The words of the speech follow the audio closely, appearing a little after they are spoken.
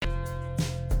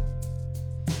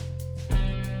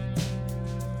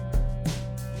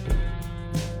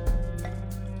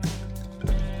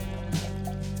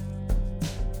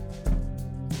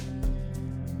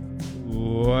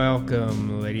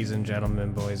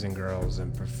gentlemen, boys and girls,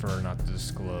 and prefer not to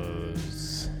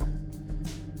disclose.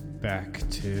 Back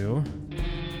to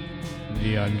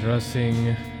the Undressing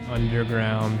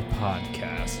Underground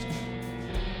podcast.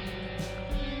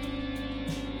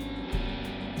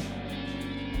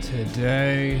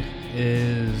 Today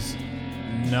is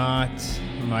not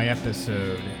my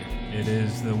episode. It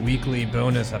is the weekly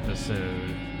bonus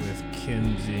episode with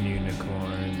Kittens and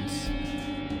Unicorns.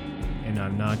 And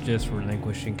I'm not just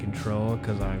relinquishing control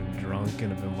because I'm drunk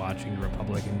and have been watching the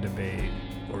Republican debate,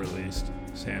 or at least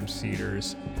Sam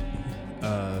Cedars'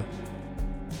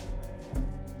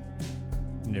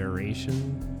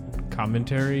 narration,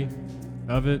 commentary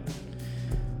of it.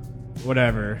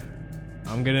 Whatever.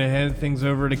 I'm gonna hand things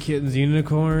over to Kittens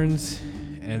Unicorns,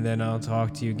 and then I'll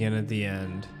talk to you again at the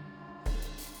end.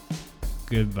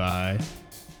 Goodbye.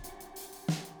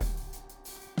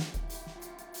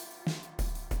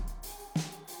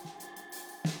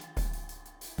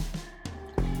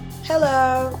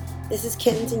 Hello, this is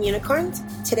Kittens and Unicorns.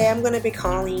 Today I'm going to be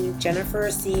calling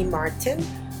Jennifer C. Martin,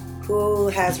 who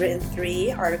has written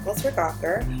 3 articles for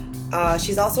Gawker.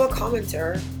 She's also a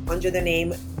commenter under the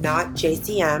name Not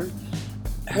JCM.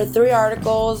 Her 3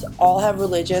 articles all have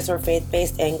religious or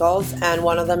faith-based angles, and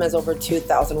one of them has over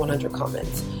 2,100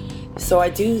 comments. So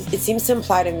it seems to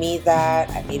imply to me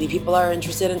that maybe people are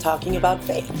interested in talking about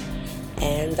faith.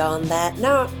 And on that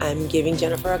note, I'm giving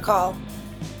Jennifer a call.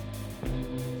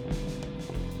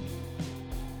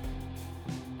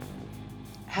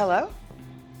 Hello?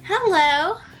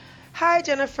 Hello. Hi,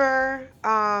 Jennifer.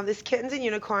 This is Kittens and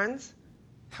Unicorns.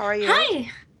 How are you?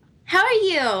 Hi. How are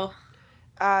you?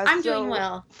 I'm doing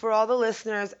well. For all the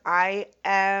listeners, I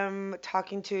am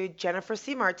talking to Jennifer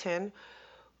C. Martin,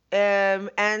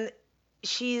 and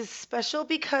she's special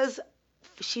because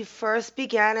she first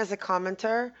began as a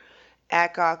commenter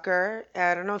at Gawker.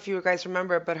 I don't know if you guys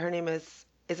remember, but her name is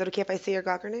it okay if I say your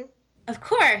Gawker name? Of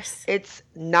course. It's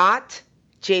Not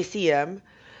JCM.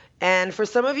 And for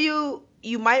some of you,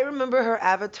 you might remember her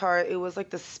avatar. It was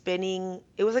like a spinning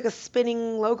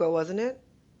logo, wasn't it?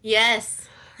 Yes.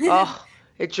 Oh,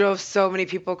 it drove so many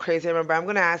people crazy. I remember. I'm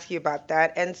going to ask you about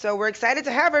that. And so we're excited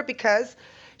to have her because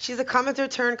she's a commenter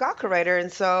turned Gawker writer.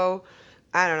 And so,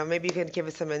 I don't know, maybe you can give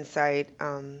us some insight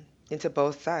into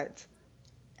both sides.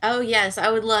 Oh, yes,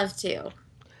 I would love to.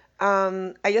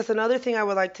 I guess another thing I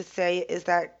would like to say is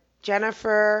that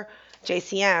Jennifer,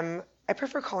 JCM, I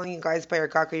prefer calling you guys by your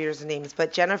Gawker users' names,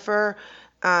 but Jennifer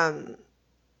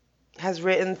has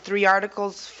written 3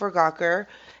 articles for Gawker,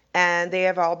 and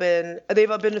they've all been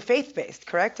faith-based,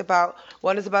 correct?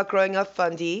 One is about growing up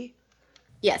Fundy.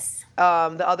 Yes. The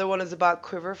other one is about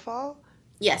Quiverfall.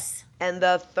 Yes. And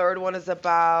the third one is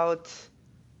about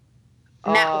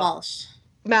Matt Walsh.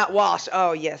 Matt Walsh.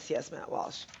 Oh, yes, Matt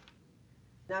Walsh.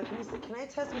 Now, can I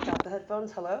test without the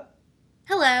headphones? Hello?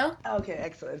 Hello. Okay,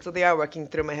 excellent. So they are working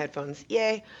through my headphones.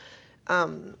 Yay.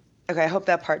 Okay, I hope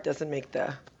that part doesn't make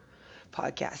the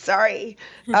podcast. Sorry.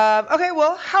 Okay,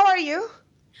 well, how are you?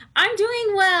 I'm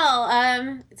doing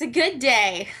well. It's a good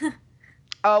day.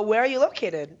 Where are you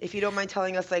located? If you don't mind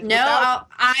telling us, like, No,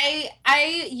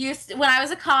 I used to, when I was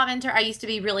a commenter, I used to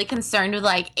be really concerned with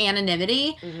like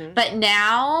anonymity. Mm-hmm. But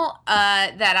now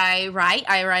that I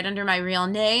write under my real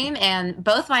name, and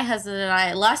both my husband and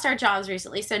I lost our jobs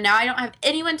recently, so now I don't have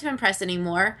anyone to impress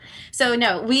anymore. So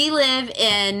no, we live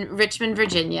in Richmond,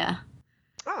 Virginia.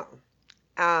 Oh,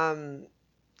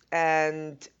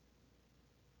 and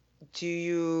do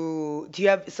you do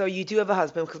have a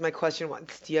husband? Because my question was,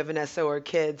 do you have an SO or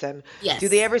kids? And yes. Do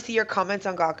they ever see your comments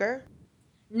on Gawker?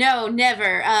 No,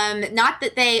 never. Not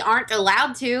that they aren't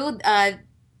allowed to. I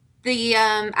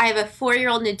have a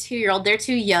 4-year-old and a 2-year-old. They're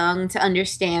too young to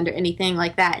understand or anything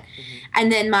like that. Mm-hmm. And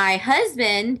then my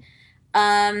husband,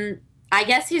 I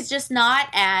guess he's just not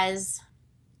as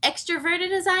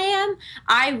extroverted as I am.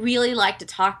 I really like to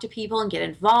talk to people and get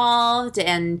involved,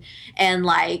 and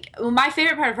like my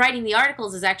favorite part of writing the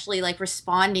articles is actually like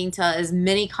responding to as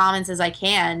many comments as I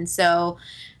can. So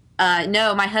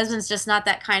no, my husband's just not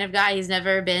that kind of guy. He's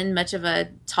never been much of a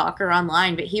talker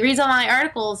online, but he reads all my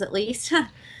articles at least.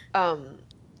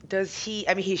 Does he?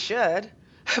 I mean, he should.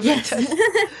 Yes.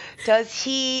 Does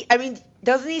he? I mean,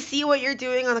 doesn't he see what you're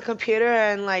doing on the computer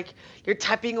and like you're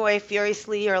typing away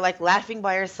furiously or like laughing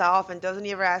by yourself, and doesn't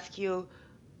he ever ask you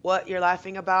what you're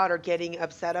laughing about or getting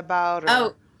upset about?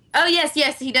 Or... Oh yes,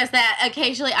 he does that.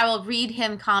 Occasionally I will read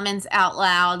him comments out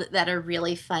loud that are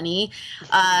really funny.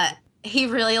 He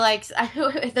really likes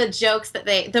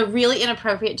the really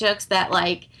inappropriate jokes that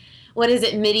like, what is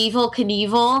it, Medieval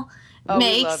Knievel? Oh,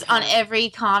 we love makes on him. every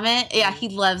comment. Yeah, Mhm. he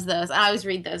loves those. I always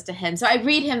read those to him. So I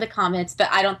read him the comments, but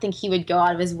I don't think he would go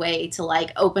out of his way to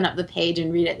like open up the page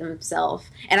and read it himself.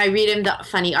 And I read him the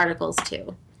funny articles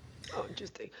too. Oh,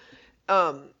 interesting.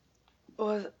 Um,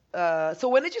 so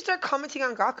when did you start commenting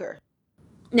on Gawker?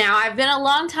 Now, I've been a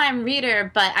long time reader,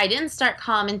 but I didn't start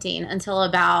commenting until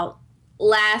about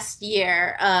last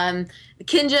year.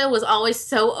 Kinja was always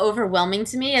so overwhelming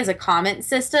to me as a comment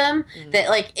system Mhm. that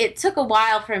like it took a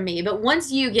while for me. But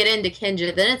once you get into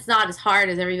Kinja, then it's not as hard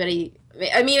as everybody.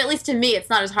 I mean, at least to me, it's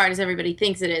not as hard as everybody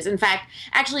thinks it is. In fact,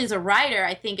 actually, as a writer,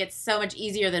 I think it's so much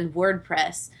easier than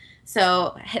WordPress.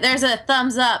 So there's a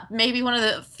thumbs up, maybe one of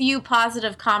the few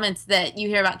positive comments that you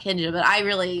hear about Kinja, but I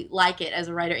really like it as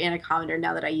a writer and a commenter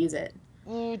now that I use it.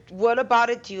 What about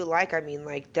it do you like? I mean,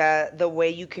 like the way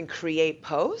you can create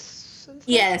posts and stuff,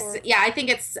 Yes, or yeah, I think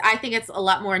it's a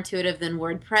lot more intuitive than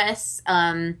WordPress.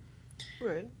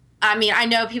 right? I mean, I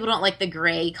know people don't like the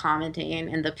gray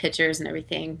commenting and the pictures and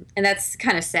everything, and that's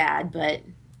kind of sad,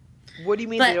 What do you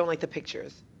mean they but don't like the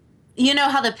pictures? you know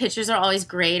how the pictures are always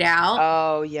grayed out?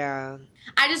 Oh yeah.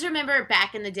 I just remember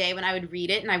back in the day when I would read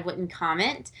it and I wouldn't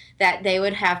comment that they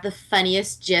would have the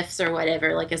funniest gifs or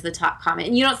whatever like as the top comment.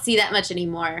 And you don't see that much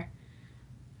anymore.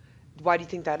 Why do you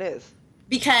think that is?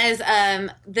 Because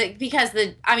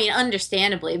the I mean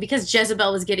understandably because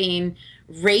Jezebel was getting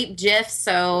rape gifs,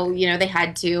 so Right. they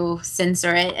had to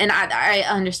censor it, and I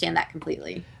understand that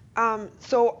completely.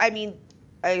 So I mean,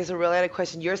 I guess a related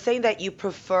question. You're saying that you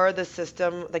prefer the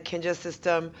system, the Kinja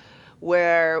system,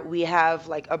 where we have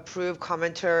like approved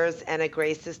commenters and a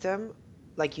gray system,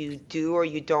 like you do or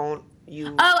you don't.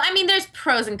 You Oh, I mean, there's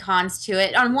pros and cons to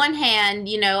it. On one hand,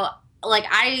 like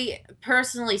I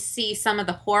personally see some of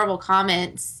the horrible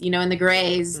comments, in the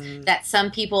grays mm, that some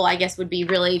people, I guess, would be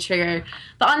really triggered.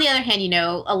 But on the other hand,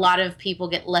 a lot of people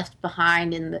get left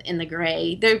behind in the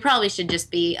gray. There probably should just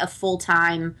be a full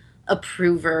time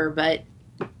approver, but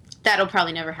that'll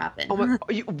probably never oh my,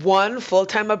 happen. one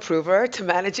full-time approver to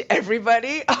manage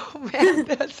everybody? Oh man,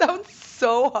 that sounds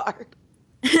so hard.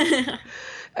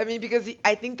 I mean, because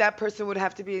I think that person would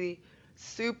have to be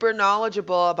super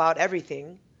knowledgeable about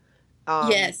everything,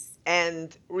 Yes.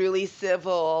 and really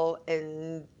civil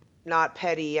and not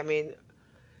petty. I mean, Yeah,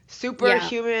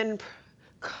 superhuman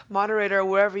moderator,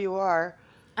 wherever you are,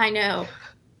 I know.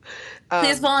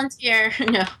 Please um, volunteer.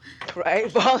 No.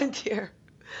 right? Volunteer.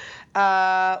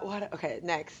 What? Okay,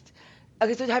 next.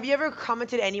 Okay, so have you ever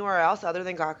commented anywhere else other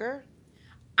than Gawker?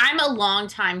 I'm a long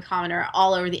time commenter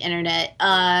all over the internet.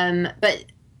 But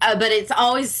it's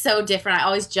always so different. I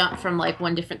always jump from like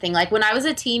one different thing. Like when I was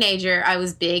a teenager, I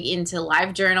was big into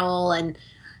LiveJournal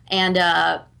and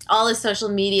all the social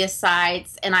media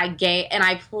sites, and I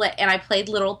played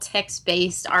little text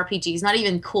based RPGs, not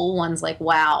even cool ones like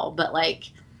WoW, but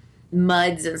like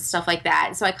MUDs and stuff like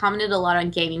that. So I commented a lot on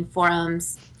gaming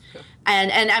forums,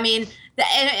 and I mean,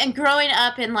 and growing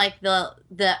up in like the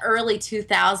early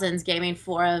 2000s gaming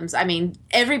forums, I mean,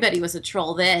 everybody was a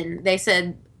troll then. They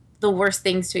said the worst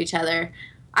things to each other.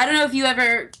 I don't know if you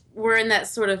ever were in that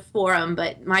sort of forum,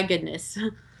 but my goodness.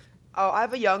 Oh, I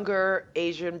have a younger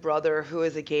Asian brother who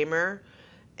is a gamer,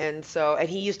 and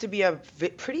he used to be a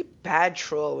pretty bad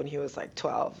troll when he was like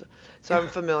 12. So I'm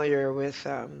familiar with,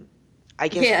 I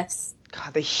guess, Yes.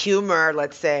 God, the humor,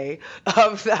 let's say,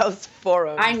 of those I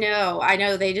forums. know, I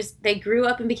know. They grew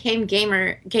up and became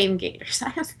game gators.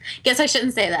 I guess I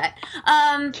shouldn't say that.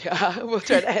 Yeah, we'll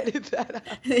try to edit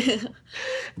that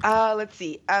out. Let's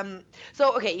see.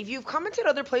 So okay, if you've commented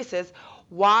other places,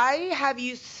 why have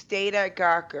you stayed at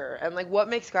Gawker? And like, what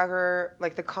makes Gawker,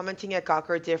 like the commenting at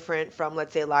Gawker, different from,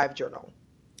 let's say, LiveJournal?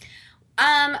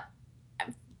 um,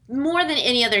 more than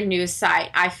any other news site,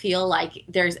 I feel like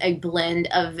there's a blend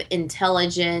of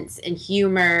intelligence and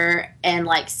humor and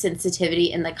like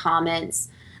sensitivity in the comments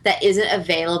that isn't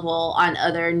available on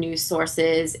other news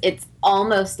sources. It's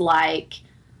almost like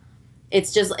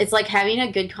it's like having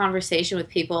a good conversation with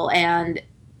people, and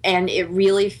it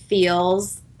really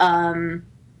feels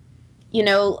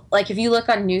like if you look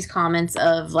on news comments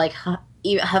of like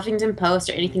Huffington Post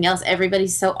or anything else,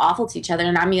 everybody's so awful to each other.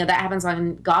 And I mean, that happens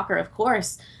on Gawker, of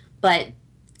course, but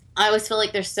I always feel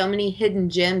like there's so many hidden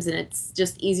gems, and it's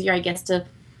just easier, I guess, to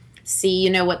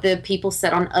see, what the people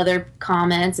said on other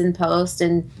comments and posts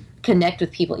and connect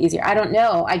with people easier. I don't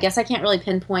know. I guess I can't really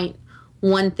pinpoint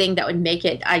one thing that would make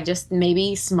it. I just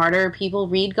maybe smarter people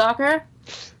read Gawker.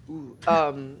 Ooh,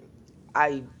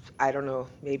 I I don't know,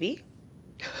 maybe.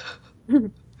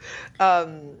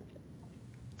 Um,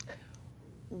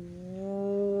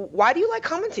 why do you like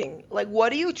commenting? Like,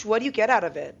 what do you get out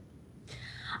of it?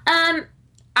 Um,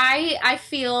 I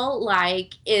feel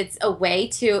like it's a way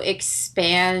to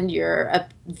expand your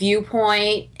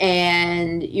viewpoint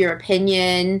and your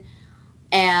opinion,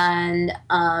 and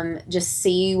just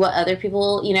see what other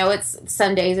people, it's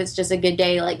some days it's just a good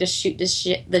day, like, to shoot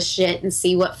the shit and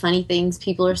see what funny things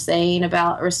people are saying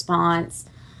about a response,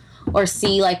 or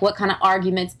see like what kind of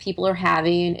arguments people are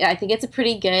having. I think it's a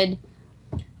pretty good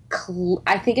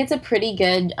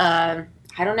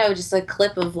I don't know, just a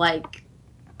clip of like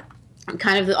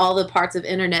kind of all the parts of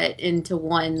internet into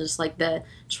one, just like the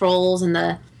trolls and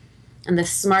the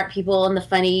smart people and the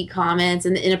funny comments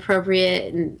and the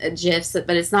inappropriate and gifs,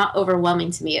 but it's not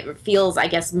overwhelming to me. It feels, I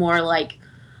guess, more like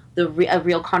a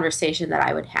real conversation that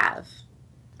I would have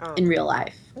in real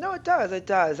life. No, it does. It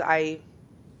does. I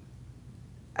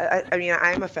mean,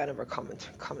 I'm a fan of our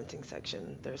commenting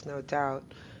section. There's no doubt.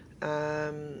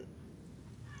 Um,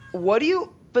 what do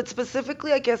you? But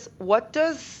specifically, I guess, what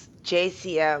does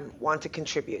JCM want to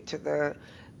contribute to the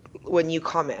when you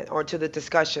comment or to the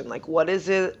discussion? Like, what is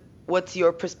it? What's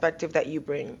your perspective that you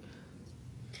bring?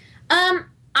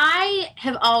 I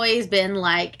have always been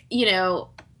like,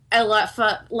 a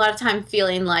lot of time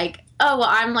feeling like, oh well,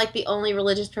 I'm like the only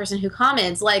religious person who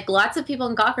comments. Like, lots of people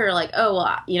in Gawker are like, oh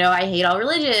well, I hate all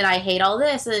religion, I hate all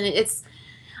this, and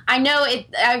I know it.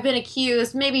 I've been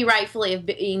accused, maybe rightfully, of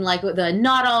being like the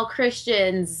not all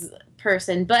Christians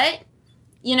person, but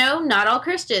not all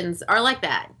Christians are like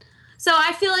that. So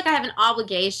I feel like I have an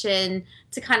obligation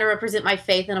to kind of represent my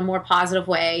faith in a more positive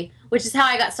way, which is how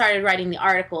I got started writing the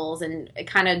articles, and it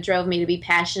kind of drove me to be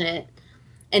passionate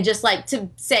and just like to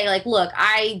say like, look,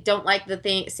 I don't like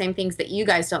the same things that you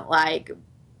guys don't like,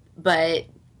 but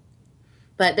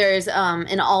there's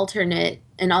an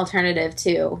alternative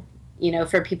too,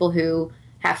 for people who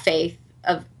have faith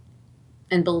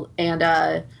and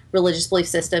religious belief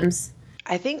systems.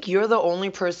 I think you're the only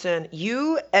person.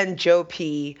 You and Joe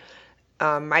P.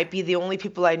 Might be the only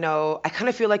people I know. I kind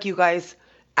of feel like you guys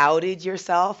outed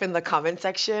yourself in the comment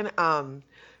section.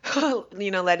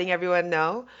 Letting everyone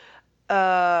know.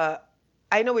 Uh,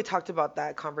 I know we talked about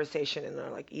that conversation in our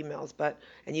like emails,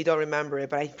 and you don't remember it,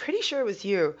 but I'm pretty sure it was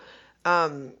you.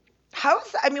 Um,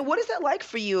 I mean, what is that like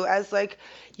for you as like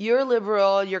you're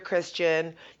liberal, you're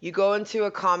Christian, you go into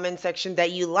a comment section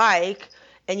that you like,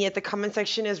 and yet the comment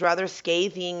section is rather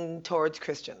scathing towards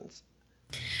Christians.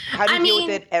 How do I you deal with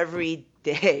mean, it every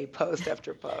day, post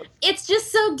after post? it's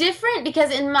just so different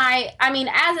because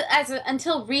as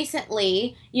until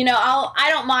recently, I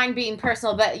don't mind being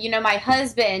personal, but my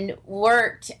husband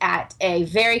worked at a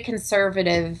very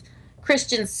conservative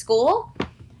Christian school,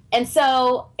 and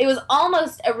so it was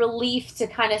almost a relief to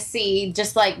kind of see,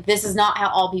 just like, this is not how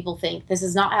all people think. This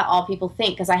is not how all people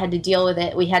think, because I had to deal with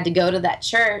it. We had to go to that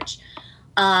church,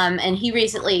 and he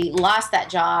recently lost that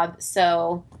job,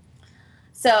 so,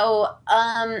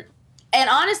 and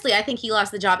honestly, I think he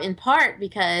lost the job in part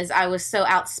because I was so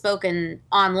outspoken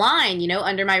online,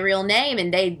 under my real name.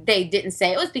 And they didn't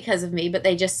say it was because of me, but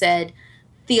they just said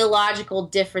theological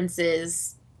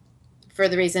differences for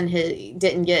the reason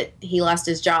he lost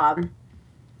his job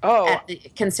Oh, at the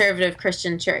conservative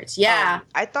Christian church. Yeah.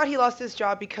 I thought he lost his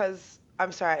job because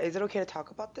I'm sorry. Is it okay to talk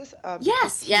about this?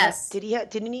 Yes, yes.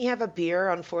 Didn't he have a beer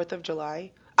on 4th of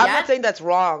July? I'm Yeah. not saying that's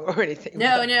wrong or anything.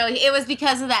 No, no, it was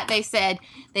because of that. They said,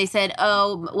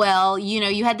 oh, well,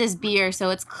 you had this beer,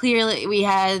 so it's clearly we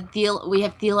have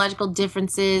theological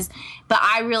differences. But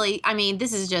I mean,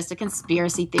 this is just a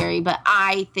conspiracy theory, but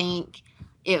I think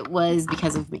it was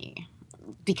because of me,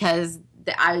 because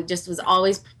I just was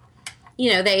always,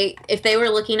 if they were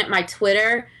looking at my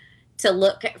Twitter to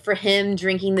look for him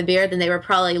drinking the beer, then they were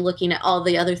probably looking at all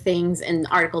the other things and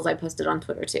articles I posted on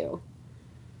Twitter too.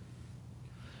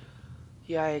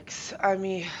 Yikes. I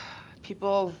mean,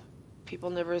 people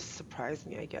never surprise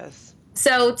me, I guess.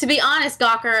 So to be honest,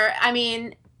 Gawker, I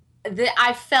mean,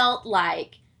 I felt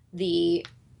like the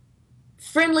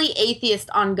friendly atheists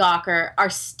on Gawker are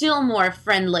still more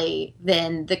friendly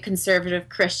than the conservative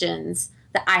Christians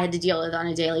that I had to deal with on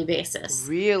a daily basis.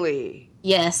 Really?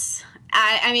 Yes,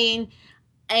 I mean,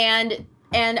 and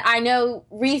I know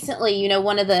recently,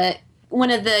 one of the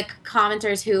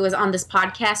commenters who was on this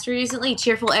podcast recently,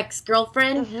 Cheerful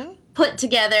Ex-Girlfriend, Mm-hmm. put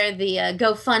together the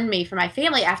GoFundMe for my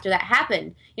family after that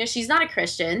happened. She's not a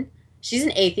Christian. She's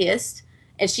an atheist.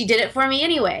 And she did it for me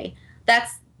anyway.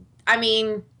 I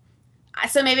mean,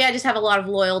 so maybe I just have a lot of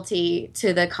loyalty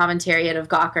to the commentariat of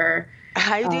Gawker.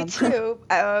 I do too.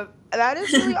 That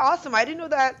is really awesome. I didn't know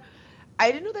that.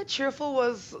 I didn't know that Cheerful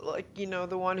was like,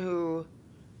 the one who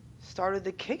started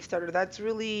the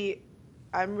Kickstarter.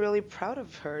 I'm really proud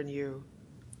of her and you.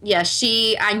 Yeah,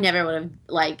 I never would have,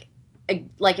 like,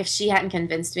 like, if she hadn't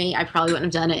convinced me, I probably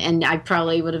wouldn't have done it. And I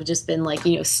probably would have just been like,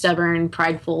 stubborn,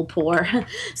 prideful, poor.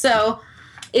 So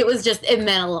it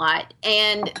meant a lot.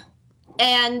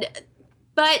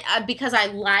 But because I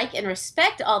like and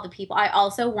respect all the people, I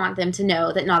also want them to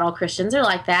know that not all Christians are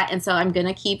like that. And so I'm going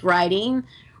to keep writing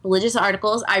religious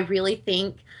articles. I really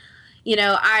think,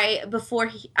 I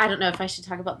don't know if I should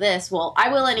talk about this. Well, I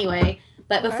will anyway.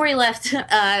 But before he left,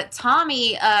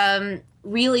 Tommy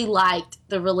really liked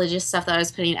the religious stuff that I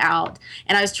was putting out.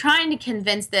 And I was trying to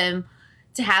convince them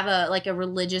to have a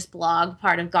religious blog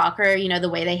part of Gawker, the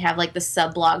way they have like the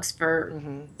sub-blogs for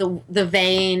the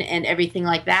vein and everything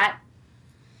like that.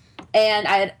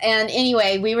 And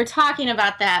anyway, we were talking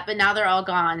about that, but now they're all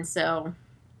gone. So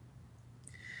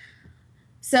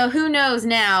who knows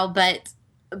now, but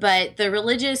the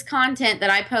religious content that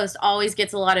I post always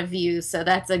gets a lot of views. So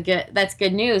that's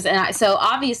good news. And so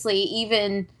obviously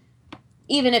even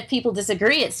if people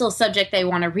disagree, it's still a subject they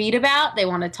want to read about, they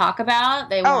want to talk about,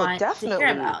 they want definitely. to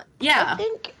hear about. Yeah.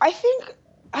 I think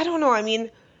I don't know. I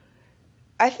mean,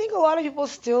 I think a lot of people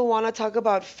still want to talk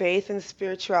about faith and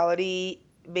spirituality,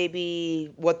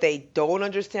 maybe what they don't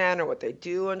understand or what they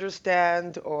do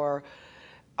understand, or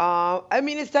I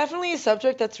mean, it's definitely a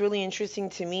subject that's really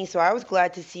interesting to me. So I was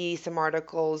glad to see some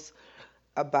articles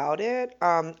about it.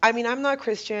 I mean, I'm not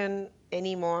Christian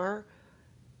anymore,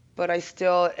 but I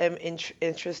still am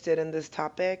interested in this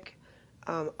topic.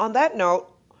 On that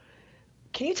note,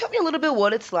 can you tell me a little bit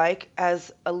what it's like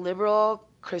as a liberal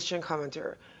Christian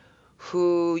commenter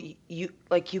who you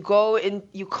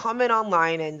comment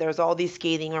online and there's all these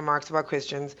scathing remarks about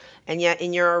Christians, and yet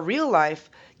in your real life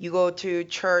you go to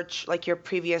church, like your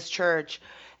previous church,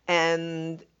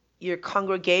 and your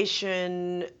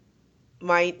congregation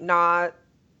might not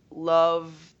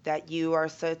love that you are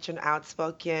such an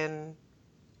outspoken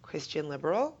Christian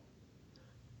liberal?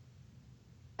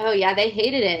 Oh yeah, they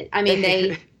hated it. I mean,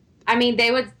 they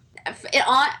would.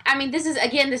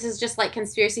 This is just like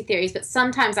conspiracy theories, but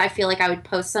sometimes I feel like I would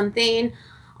post something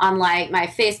on like my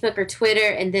Facebook or Twitter,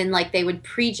 and then like they would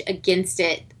preach against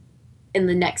it in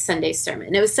the next Sunday's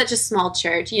sermon. It was such a small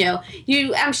church,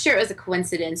 I'm sure it was a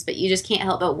coincidence, but you just can't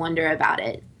help but wonder about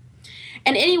it.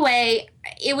 And anyway,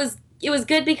 it was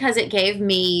good because it gave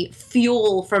me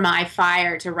fuel for my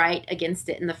fire to write against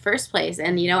it in the first place.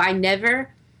 And I never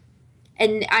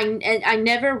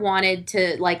wanted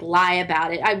to like lie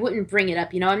about it. I wouldn't bring it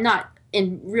up. I'm not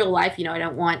in real life. I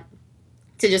don't want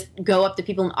to just go up to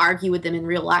people and argue with them in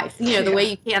real life. The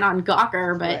way you can on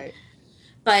Gawker.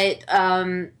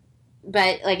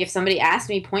 But like if somebody asked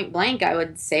me point blank, I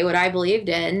would say what I believed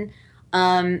in.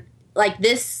 Like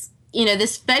this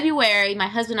February, my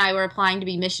husband and I were applying to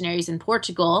be missionaries in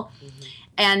Portugal.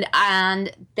 Mm-hmm.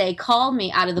 And they called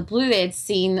me out of the blue. They had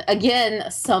seen again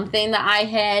something that I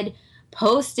had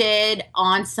posted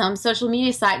on some social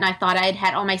media site, and I thought I had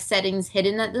had all my settings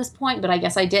hidden at this point, but I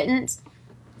guess I didn't.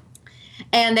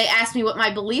 And they asked me what my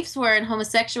beliefs were in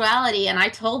homosexuality, and I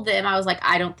told them, I was like,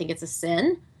 I don't think it's a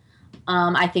sin.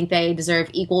 I think they deserve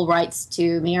equal rights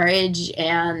to marriage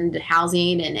and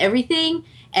housing and everything.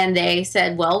 And they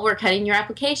said, well, we're cutting your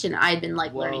application. I had been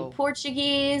like learning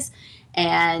Portuguese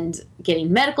and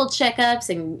getting medical checkups,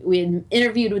 and we had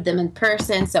interviewed with them in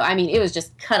person. So, I mean, it was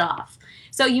just cut off.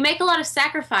 So you make a lot of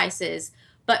sacrifices,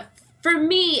 but for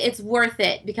me, it's worth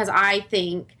it because I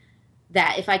think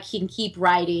that if I can keep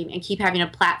writing and keep having a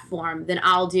platform, then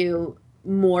I'll do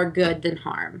more good than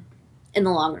harm in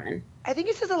the long run. I think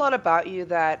it says a lot about you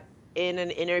that in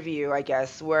an interview, I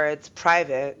guess, where it's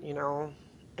private,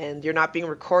 and you're not being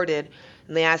recorded,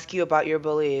 and they ask you about your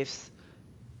beliefs,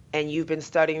 and you've been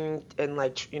studying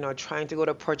and trying to go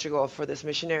to Portugal for this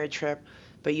missionary trip,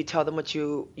 but you tell them what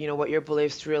what your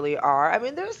beliefs really are. I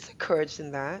mean, there's courage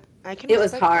in that. It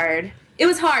was hard. It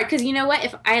was hard because you know what?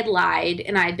 If I had lied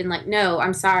and I had been like, no,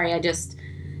 I'm sorry,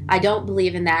 I don't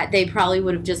believe in that, they probably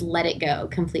would have just let it go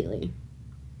completely.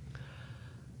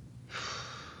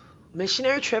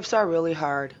 Missionary trips are really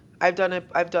hard. I've done it.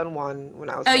 I've done one when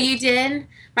I was. Oh, you did?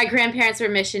 My grandparents were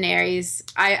missionaries.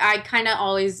 I kind of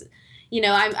always,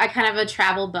 I kind of have a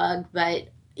travel bug, but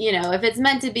if it's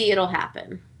meant to be, it'll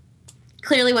happen.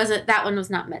 Clearly that one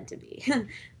was not meant to be.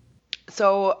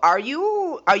 So are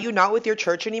you not with your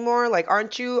church anymore? Like,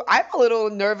 aren't you? I'm a little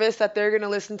nervous that they're going to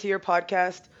listen to your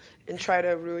podcast and try to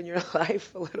ruin your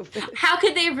life a little bit. How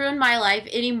could they ruin my life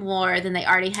any more than they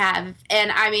already have?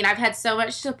 And I mean, I've had so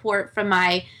much support from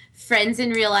my friends in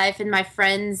real life and my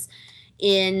friends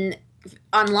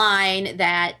online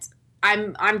that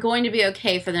I'm going to be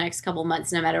okay for the next couple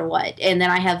months no matter what. And then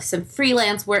I have some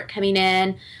freelance work coming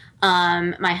in.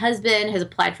 My husband has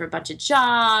applied for a bunch of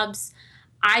jobs.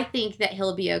 I think that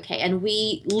he'll be okay. And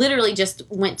we literally just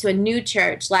went to a new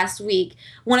church last week.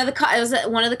 One of the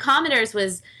commenters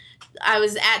was, I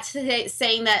was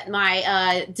saying that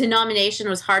my denomination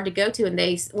was hard to go to, and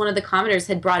one of the commenters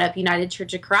had brought up United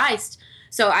Church of Christ.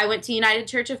 So I went to United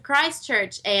Church of Christ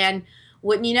Church, and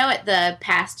wouldn't you know it, the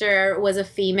pastor was a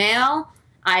female.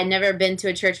 I had never been to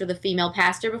a church with a female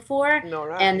pastor before. No,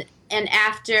 right. And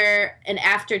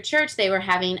after church, they were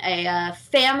having a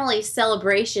family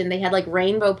celebration. They had like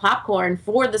rainbow popcorn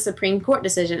for the Supreme Court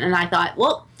decision, and I thought,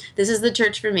 well, this is the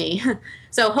church for me.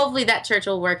 So hopefully that church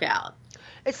will work out.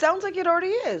 It sounds like it already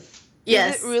is.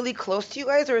 Yes. Is it really close to you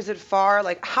guys, or is it far?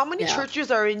 Like, how many churches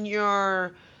are in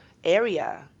your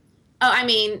area? Oh, I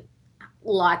mean,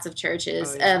 lots of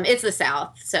churches. Oh, yeah. It's the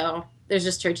South, so there's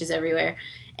just churches everywhere.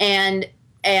 And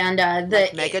the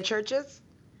like mega churches?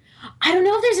 I don't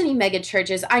know if there's any mega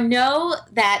churches. I know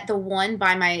that the one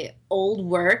by my old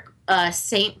work,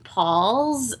 St.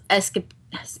 Paul's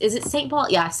is it St. Paul?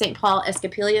 Yeah, St. Paul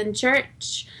Episcopalian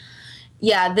Church.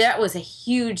 Yeah, that was a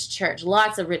huge church.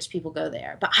 Lots of rich people go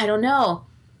there. But I don't know.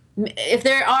 If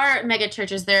there are mega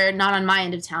churches, they're not on my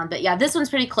end of town. But yeah, this one's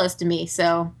pretty close to me,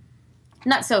 so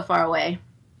not so far away.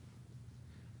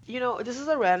 You know, this is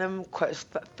a random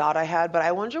thought I had, but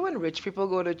I wonder when rich people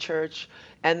go to church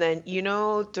and then, you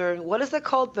know, during, what is that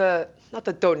called? Not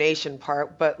the donation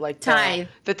part, but like tithe.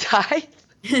 The tithe?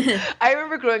 I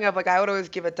remember growing up, like, I would always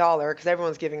give $1 because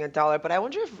everyone's giving $1, but I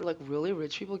wonder if, like, really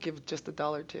rich people give just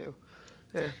 $1 too.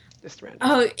 Yeah, just random.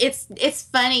 Oh, it's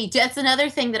funny. That's another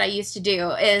thing that I used to do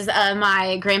is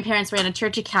my grandparents ran a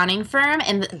church accounting firm,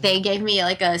 and they gave me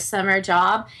like a summer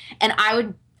job, and I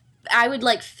would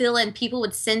like fill in. People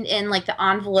would send in like the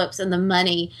envelopes and the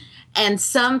money, and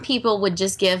some people would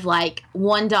just give like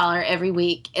 $1 every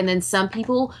week, and then some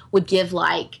people would give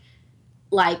like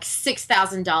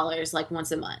 $6,000 like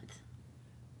once a month.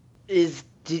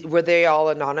 Were they all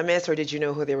anonymous, or did you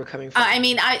know who they were coming from? I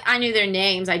mean, I knew their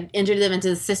names. I entered them into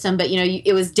the system, but, you know,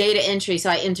 it was data entry, so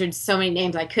I entered so many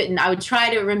names I would try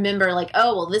to remember, like,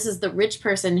 oh, well, this is the rich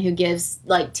person who gives,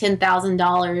 like,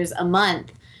 $10,000 a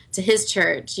month to his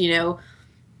church, you know.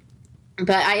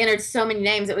 But I entered so many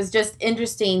names. It was just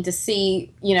interesting to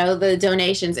see, you know, the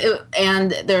donations.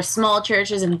 And there are small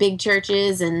churches and big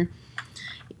churches, and,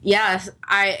 yeah,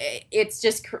 it's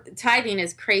just, tithing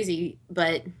is crazy,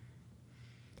 but...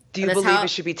 Do you believe it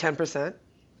should be 10%?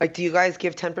 Like, do you guys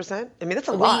give 10%? I mean, that's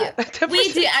a lot. 10%.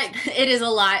 We do. It is a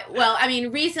lot. Well, I mean,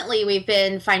 recently we've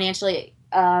been financially,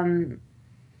 but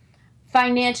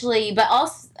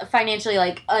also financially,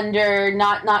 like, under,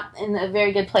 not in a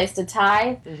very good place to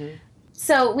tithe. Mm-hmm.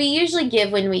 So we usually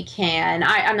give when we can.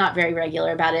 I'm not very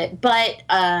regular about it, but,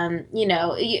 you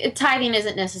know, tithing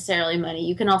isn't necessarily money.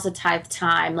 You can also tithe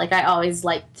time. Like, I always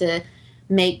like to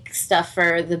make stuff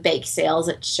for the bake sales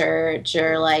at church,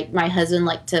 or like my husband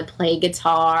liked to play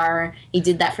guitar. He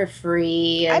did that for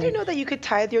free. I didn't know that you could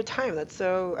tithe your time. That's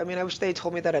so, I mean, I wish they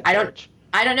told me that at church.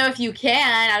 I don't know if you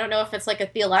can. I don't know if it's like a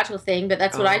theological thing, but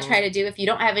that's what I try to do. If you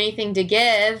don't have anything to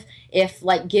give, if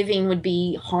like giving would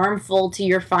be harmful to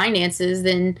your finances,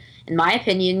 then in my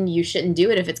opinion, you shouldn't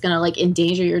do it if it's going to like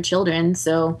endanger your children.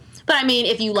 So, but I mean,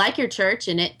 if you like your church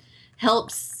and it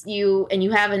helps you and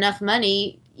you have enough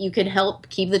money, you could help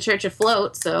keep the church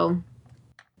afloat, so.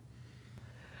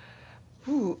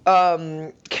 Ooh,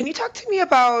 can you talk to me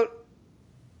about,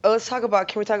 can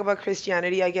we talk about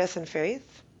Christianity, I guess, and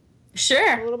faith?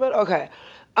 Sure. A little bit? Okay.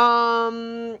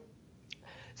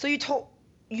 So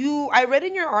I read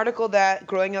in your article that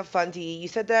growing up fundy, you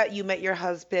said that you met your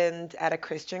husband at a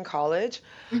Christian college.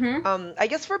 Mm-hmm. I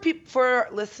guess for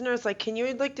listeners, like, can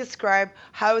you like describe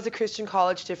how is a Christian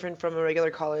college different from a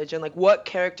regular college, and like what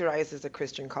characterizes a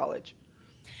Christian college?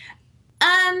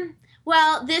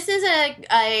 Well, this is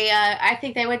I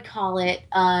think they would call it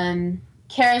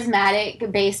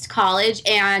charismatic-based college.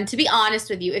 And to be honest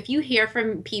with you, if you hear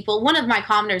from people, one of my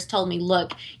commenters told me,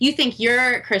 look, you think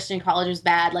your Christian college is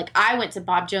bad. Like, I went to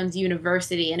Bob Jones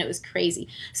University, and it was crazy.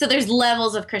 So there's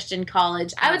levels of Christian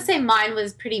college. I would say mine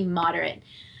was pretty moderate.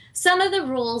 Some of the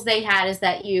rules they had is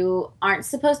that you aren't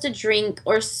supposed to drink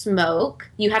or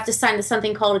smoke. You have to sign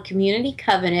something called a community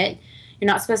covenant. You're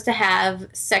not supposed to have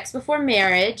sex before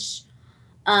marriage.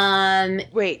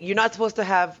 Wait, you're not supposed to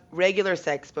have regular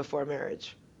sex before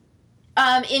marriage?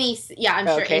 I'm sure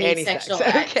any sexual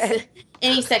sex. Okay.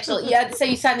 Any sexual, yeah. So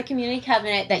you sign the community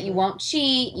covenant that you won't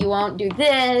cheat, you won't do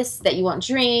this, that you won't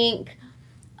drink,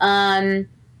 that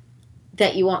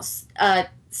you won't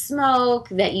smoke,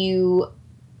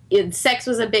 sex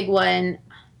was a big one.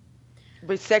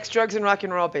 But sex, drugs, and rock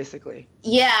and roll, basically.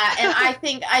 Yeah, and I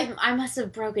think I must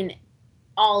have broken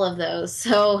all of those.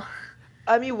 So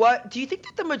I mean, what do you think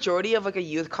that the majority of like a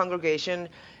youth congregation,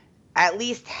 at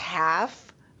least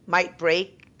half, might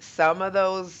break some of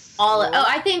those I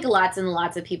rules? think lots and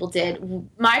lots of people did.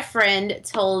 My friend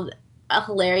told a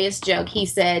hilarious joke. He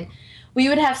said we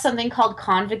would have something called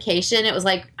convocation. It was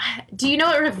like, do you know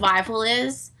what revival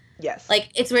is? Yes. Like,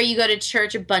 it's where you go to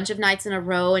church a bunch of nights in a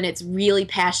row and it's really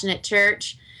passionate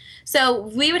church. So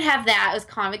we would have that as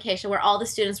convocation where all the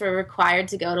students were required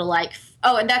to go to like,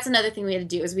 oh, and that's another thing we had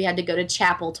to do is we had to go to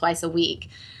chapel twice a week.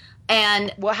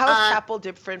 And Well, how is chapel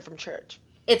different from church?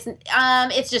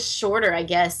 it's just shorter, I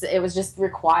guess. It was just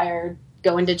required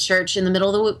going to church in the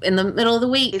middle of the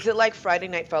Is week. it like Friday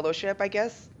night fellowship, I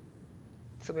guess?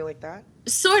 Something like that?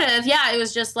 Sort of, yeah. It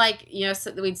was just like,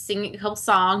 so we'd sing a couple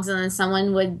songs and then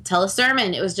someone would tell a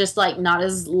sermon. It was just like not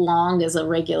as long as a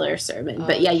regular sermon,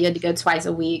 but yeah, you had to go twice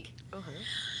a week. Okay.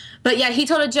 But yeah, he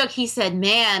told a joke. He said,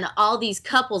 "Man, all these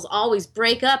couples always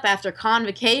break up after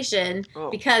convocation Oh.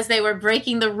 because they were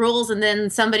breaking the rules, and then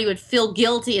somebody would feel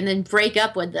guilty and then break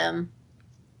up with them."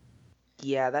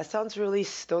 Yeah, that sounds really,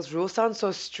 those rules sound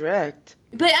so strict.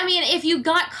 But I mean, if you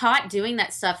got caught doing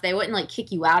that stuff, they wouldn't like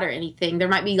kick you out or anything. There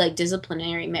might be like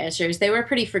disciplinary measures. They were a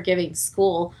pretty forgiving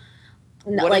school.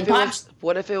 No, What like if it Bob, was,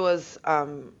 what if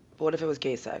it was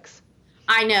gay sex?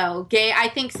 I know gay. I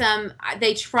think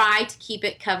they try to keep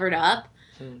it covered up.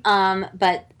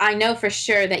 But I know for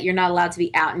sure that you're not allowed to be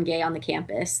out and gay on the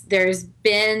campus.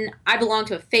 I belong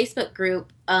to a Facebook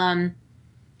group. I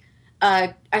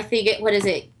think what is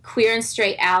it? Queer and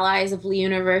Straight Allies of Lee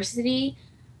University,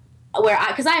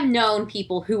 because I've known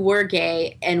people who were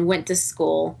gay and went to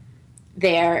school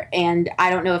there, and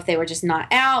I don't know if they were just not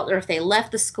out or if they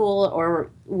left the school or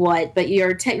what. But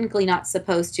you're technically not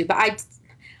supposed to. But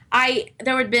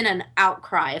there would have been an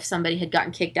outcry if somebody had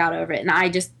gotten kicked out over it, and I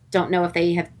just don't know if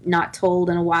they have not told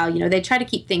in a while. They try to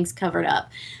keep things covered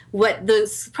up. What the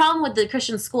problem with the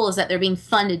Christian school is that they're being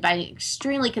funded by an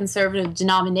extremely conservative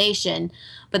denomination,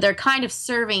 but they're kind of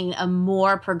serving a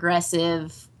more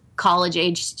progressive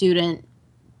college-age student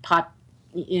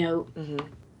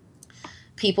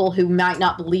people who might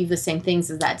not believe the same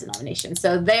things as that denomination.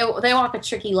 So they walk a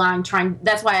tricky line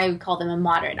that's why I would call them a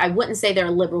moderate. I wouldn't say they're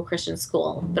a liberal Christian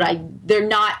school, but they're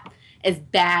not as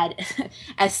bad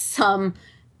as some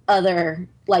other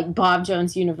like Bob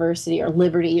Jones University or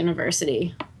Liberty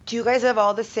University. Do you guys have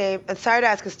all the same, and sorry to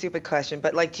ask a stupid question,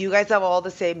 but like, do you guys have all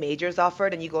the same majors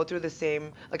offered and you go through the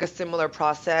same, like a similar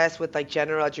process with like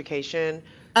general education?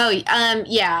 Oh,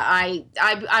 yeah.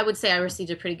 I would say I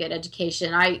received a pretty good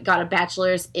education. I got a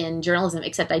bachelor's in journalism,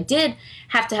 except I did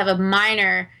have to have a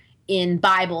minor in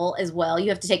Bible as well. You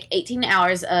have to take 18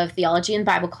 hours of theology and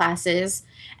Bible classes.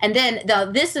 And then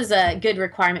this is a good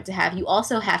requirement to have. You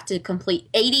also have to complete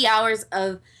 80 hours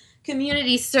of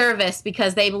community service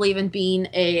because they believe in being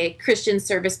a Christian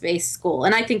service-based school.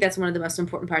 And I think that's one of the most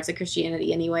important parts of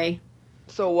Christianity anyway.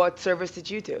 So what service did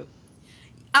you do?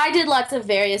 I did lots of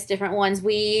various different ones.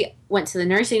 We went to the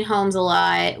nursing homes a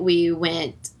lot.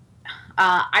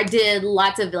 I did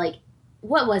lots of like,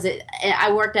 what was it?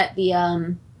 I worked at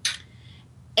the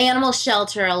animal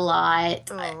shelter a lot.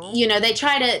 Oh. They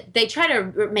try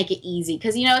to make it easy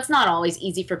because it's not always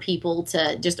easy for people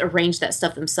to just arrange that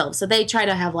stuff themselves. So they try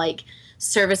to have like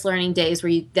service learning days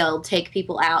where they'll take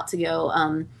people out to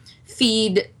go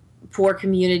feed poor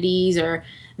communities or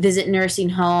visit nursing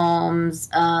homes,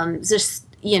 just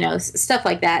stuff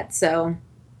like that. So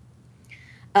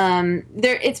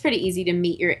it's pretty easy to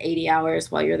meet your 80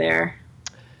 hours while you're there.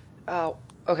 Oh,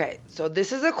 okay. So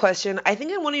this is a question. I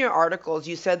think in one of your articles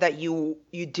you said that you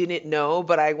didn't know,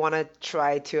 but I want to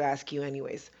try to ask you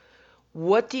anyways.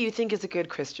 What do you think is a good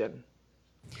Christian?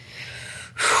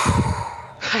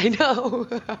 I know.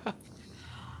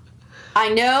 I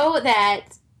know that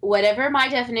whatever my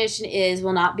definition is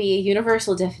will not be a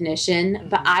universal definition,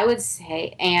 but I would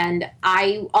say, and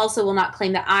I also will not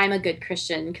claim that I'm a good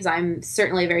Christian because I'm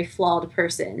certainly a very flawed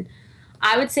person.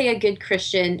 I would say a good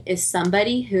Christian is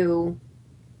somebody who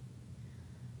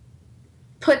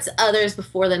puts others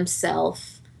before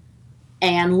themselves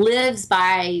and lives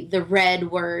by the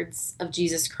red words of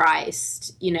Jesus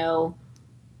Christ,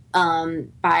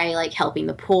 by like helping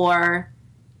the poor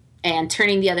and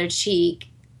turning the other cheek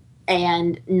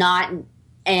and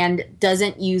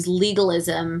doesn't use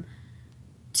legalism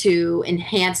to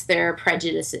enhance their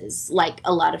prejudices like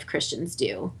a lot of Christians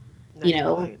do,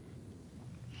 Right.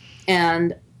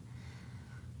 and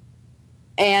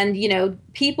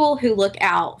people who look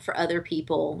out for other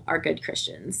people are good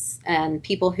Christians, and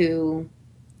people who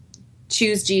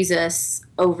choose Jesus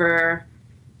over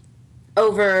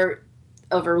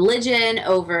religion,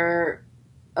 over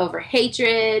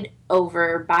hatred,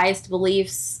 over biased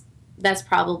beliefs, that's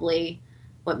probably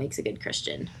what makes a good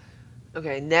Christian.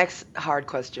 Okay, next hard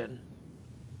question.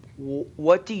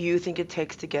 What do you think it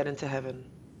takes to get into heaven?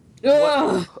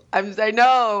 Ugh. I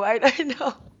know, I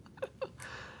know.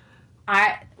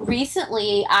 I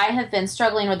have been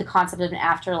struggling with the concept of an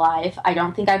afterlife. I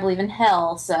don't think I believe in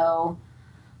hell, so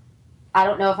I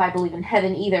don't know if I believe in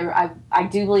heaven either. I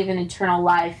do believe in eternal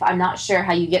life. I'm not sure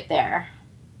how you get there.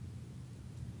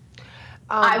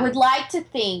 I would like to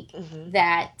think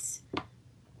that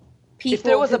people. If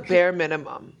there was a bare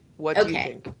minimum, what do you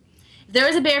think? If there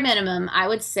was a bare minimum, I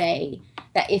would say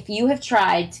that if you have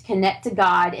tried to connect to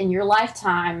God in your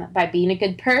lifetime by being a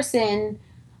good person,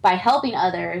 by helping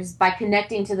others, by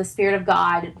connecting to the Spirit of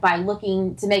God, by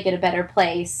looking to make it a better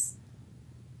place,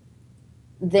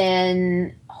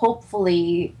 then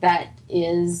hopefully that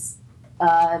is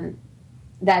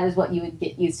what you would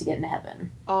get used to get into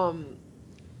heaven.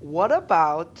 What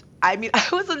about? I mean, I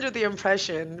was under the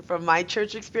impression from my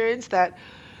church experience that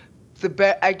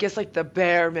I guess like the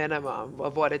bare minimum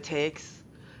of what it takes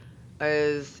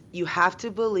is you have to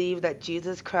believe that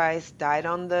Jesus Christ died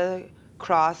on the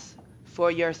cross for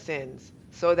your sins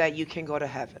so that you can go to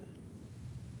heaven.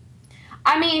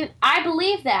 I mean, I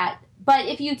believe that, but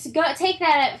if you take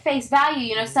that at face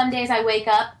value, some days I wake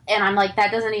up and I'm like,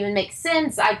 that doesn't even make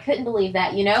sense. I couldn't believe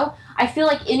that, I feel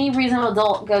like any reasonable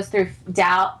adult goes through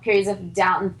periods of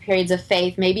doubt and periods of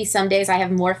faith. Maybe some days I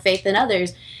have more faith than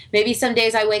others. Maybe some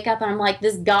days I wake up and I'm like,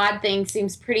 this God thing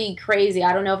seems pretty crazy.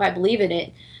 I don't know if I believe in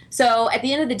it. So at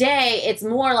the end of the day, it's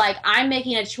more like I'm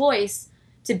making a choice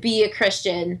to be a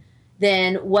Christian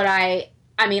than what I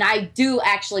do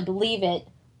actually believe it,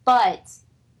 but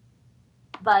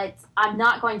I'm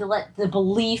not going to let the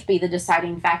belief be the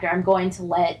deciding factor. I'm going to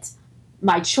let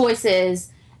my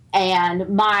choices and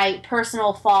my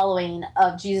personal following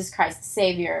of Jesus Christ the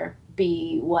Savior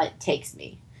be what takes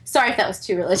me. Sorry if that was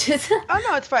too religious. Oh,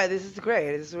 no, it's fine. This is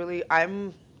great.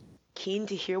 I'm keen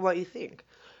to hear what you think.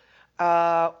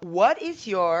 What is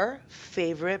your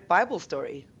favorite Bible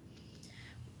story?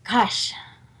 Gosh.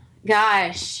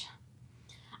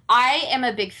 I am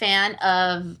a big fan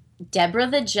of Deborah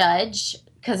the Judge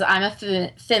because I'm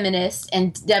a feminist,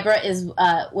 and Deborah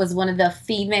was one of the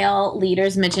female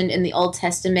leaders mentioned in the Old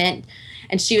Testament,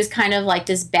 and she was kind of like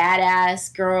this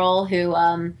badass girl who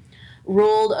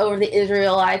ruled over the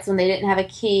Israelites when they didn't have a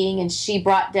king, and she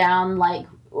brought down like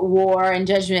war and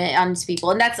judgment on people,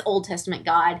 and that's Old Testament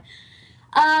God.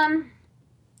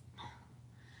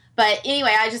 But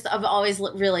anyway, I've always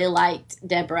really liked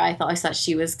Deborah. I thought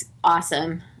she was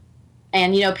awesome.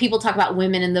 And, people talk about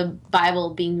women in the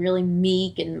Bible being really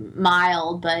meek and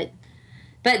mild, but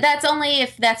that's only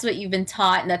if that's what you've been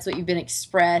taught and that's what you've been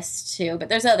expressed to. But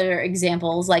there's other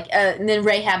examples, like, and then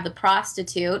Rahab the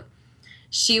prostitute.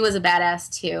 She was a badass,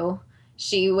 too.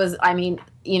 She was,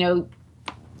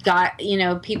 God,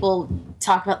 people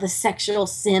talk about the sexual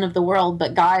sin of the world,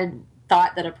 but God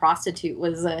thought that a prostitute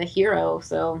was a hero,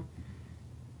 so.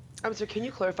 I'm sorry, can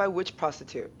you clarify which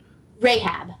prostitute?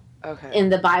 Rahab. Okay. In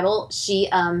the Bible, she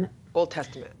Old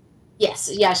Testament.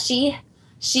 Yes, yeah, she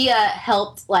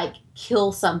helped like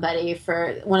kill somebody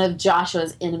for one of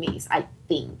Joshua's enemies, I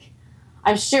think.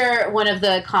 I'm sure one of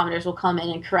the commenters will come in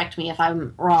and correct me if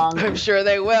I'm wrong. I'm sure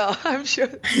they will. I'm sure.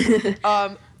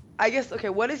 I guess, okay,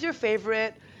 what is your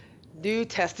favorite New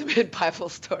Testament Bible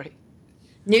story?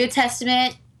 New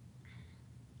Testament?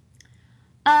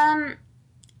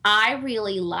 I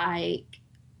really like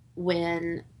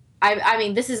when I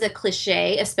mean, this is a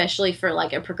cliche, especially for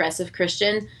like a progressive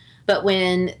Christian, but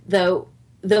when the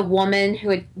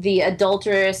the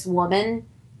adulterous woman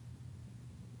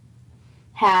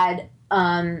had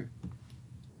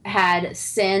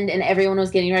sinned and everyone was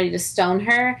getting ready to stone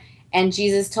her, and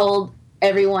Jesus told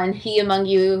everyone, "He among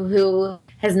you who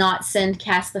has not sinned,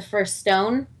 cast the first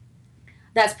stone."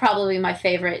 That's probably my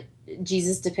favorite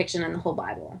Jesus depiction in the whole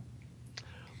Bible.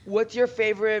 What's your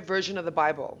favorite version of the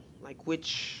Bible? Like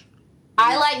which?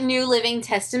 I like New Living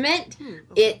Testament. Okay.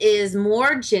 It is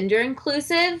more gender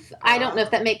inclusive. I don't know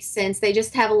if that makes sense. They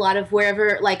just have a lot of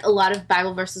wherever, like a lot of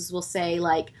Bible verses will say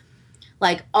like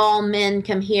all men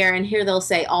come here, and here they'll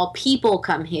say all people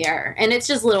come here. And it's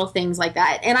just little things like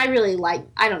that. And I really like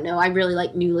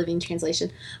New Living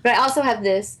Translation. But I also have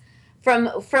this from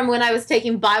when I was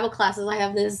taking Bible classes, I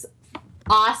have this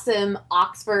awesome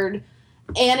Oxford,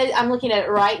 and I'm looking at it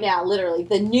right now, literally,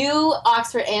 the new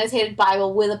Oxford Annotated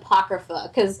Bible with Apocrypha,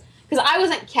 because I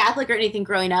wasn't Catholic or anything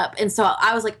growing up, and so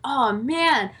I was like, oh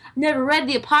man, I've never read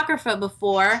the Apocrypha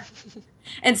before,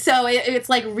 and so it's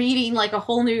like reading like a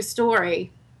whole new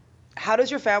story. How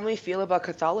does your family feel about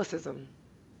Catholicism?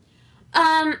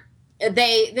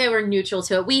 they were neutral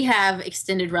to it. We have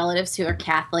extended relatives who are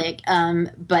Catholic,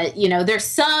 but there's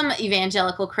some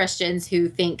evangelical Christians who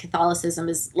think Catholicism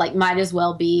is like might as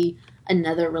well be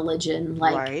another religion.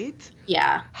 Like, Right?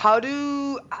 yeah, How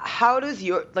does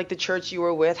your like the church you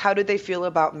were with, how did they feel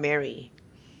about Mary,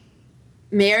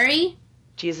 Mary.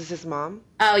 Jesus' mom?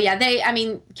 Oh yeah, I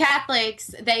mean,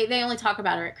 Catholics. They only talk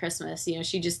about her at Christmas.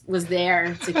 She just was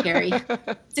there to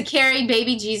carry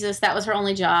baby Jesus. That was her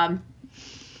only job.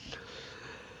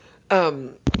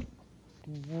 Um,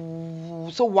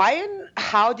 so why and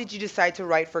how did you decide to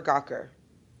write for Gawker?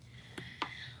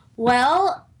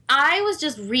 Well, I was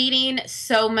just reading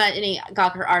so many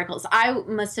Gawker articles. I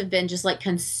must have been just like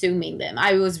consuming them.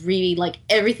 I was reading like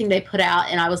everything they put out,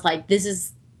 and I was like, "This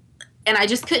is," and I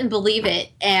just couldn't believe it.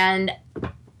 And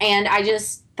I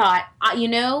just thought, I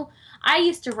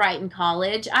used to write in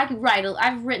college. I could write.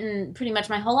 I've written pretty much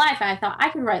my whole life, and I thought I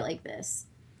could write like this.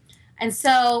 And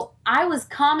so I was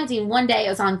commenting one day. It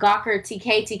was on Gawker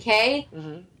TK,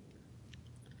 Hmm.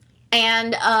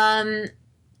 and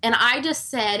I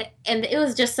just said, and it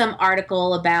was just some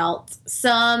article about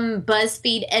some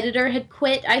BuzzFeed editor had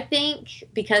quit, I think,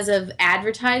 because of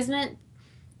advertisement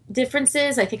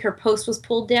differences. I think her post was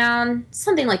pulled down,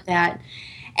 something like that.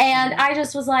 And I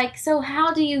just was like, so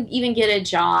how do you even get a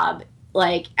job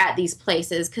like at these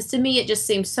places? Because to me, it just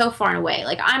seems so far and away.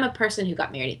 Like, I'm a person who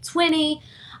got married at 20.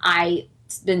 I've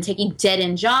been taking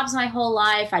dead-end jobs my whole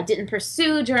life. I didn't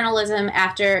pursue journalism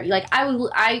after, like,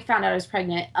 I found out I was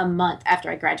pregnant a month after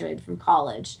I graduated from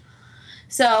college.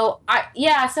 So, I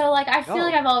feel like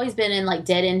I've always been in, like,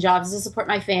 dead-end jobs to support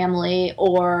my family,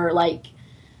 or, like,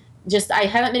 just I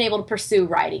haven't been able to pursue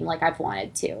writing like I've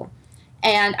wanted to.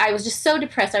 And I was just so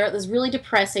depressed. I wrote this really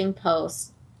depressing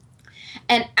post.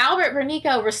 And Albert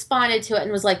Bernico responded to it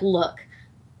and was like, look,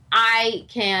 I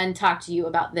can talk to you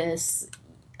about this.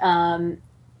 Why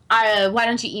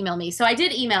don't you email me? So I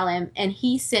did email him, and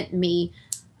he sent me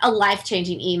a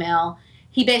life-changing email.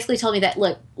 He basically told me that,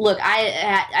 look,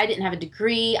 I didn't have a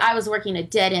degree. I was working a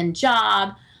dead-end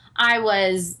job. I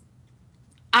was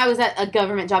at a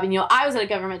government job, and I was at a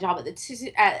government job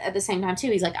at the same time too.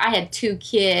 He's like, I had 2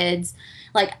 kids.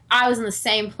 Like, I was in the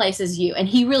same place as you, and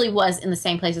he really was in the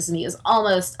same place as me. It was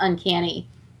almost uncanny.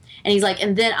 And he's like,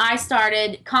 and then I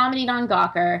started commenting on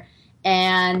Gawker,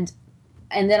 and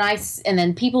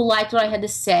then people liked what I had to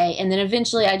say, and then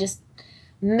eventually I just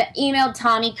emailed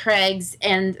Tommy Craigs,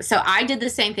 and so I did the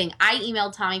same thing. I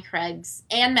emailed Tommy Craigs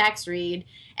and Max Reed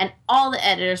and all the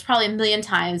editors probably a million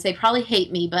times. They probably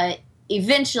hate me, but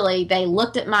eventually they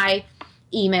looked at my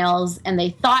emails and they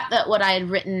thought that what I had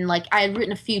written, like I had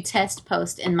written a few test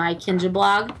posts in my Kinja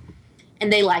blog,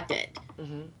 and they liked it.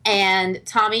 Mm-hmm. And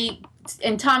Tommy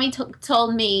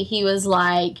told me, he was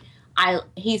like,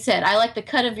 he said, I like the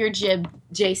cut of your jib,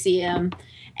 JCM.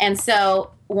 And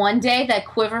so one day that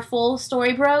Quiverful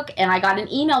story broke, and I got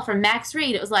an email from Max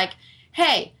Reed. It was like,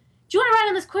 hey, do you want to write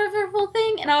on this Quiverful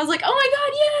thing? And I was like, oh my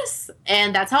God, yes.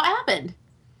 And that's how it happened.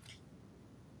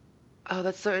 Oh,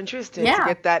 that's so interesting to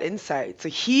get that insight. So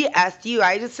he asked you.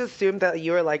 I just assumed that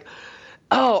you were like,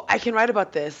 oh, I can write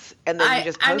about this, and then you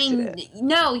just posted it.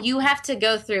 No, you have to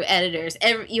go through editors.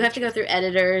 You have to go through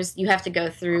editors. You have to go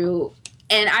through,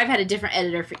 and I've had a different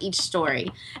editor for each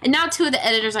story. And now 2 of the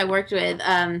editors I worked with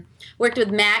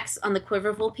Max on the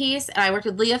Quiverful piece, and I worked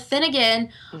with Leah Finnegan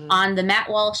on the Matt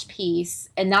Walsh piece,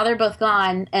 and now they're both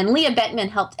gone. And Leah Beckman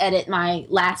helped edit my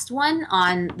last one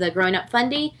on the Growing Up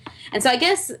Fundy. And so I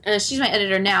guess she's my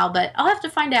editor now, but I'll have to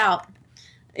find out,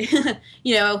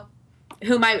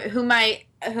 who my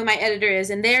editor is.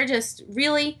 And they're just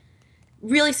really,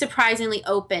 really surprisingly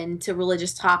open to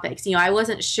religious topics. I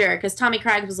wasn't sure, because Tommy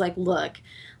Craigs was like, look,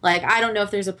 like, I don't know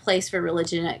if there's a place for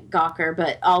religion at Gawker,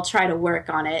 but I'll try to work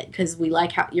on it because we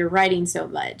like how you're writing so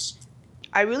much.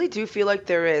 I really do feel like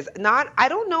there is. I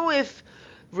don't know if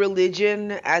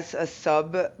religion as a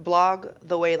sub-blog,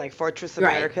 the way like Fortress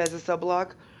America as a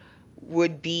sub-blog,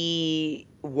 would be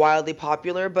wildly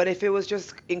popular, but if it was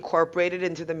just incorporated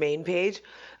into the main page,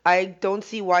 I don't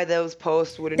see why those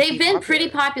posts wouldn't be They've been popular. Pretty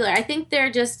popular. I think they're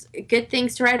just good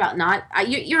things to write about.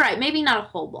 You're right, maybe not a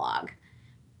whole blog,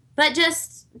 but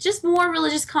just more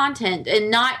religious content,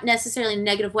 and not necessarily in a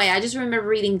negative way. I just remember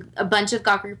reading a bunch of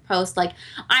Gawker posts.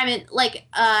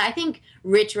 I think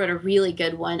Rich wrote a really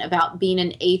good one about being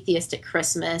an atheist at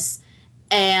Christmas,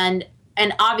 and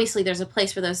obviously there's a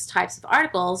place for those types of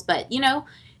articles, but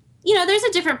there's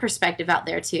a different perspective out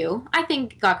there too. I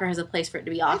think Gawker has a place for it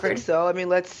to be offered. I think so. I mean,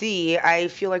 let's see. I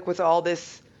feel like with all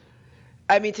this,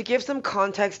 to give some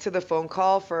context to the phone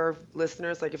call for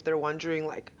listeners, like if they're wondering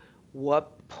like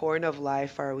what point of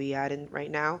life are we at right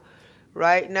now,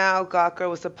 Right now, Gawker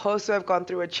was supposed to have gone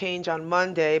through a change on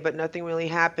Monday, but nothing really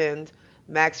happened.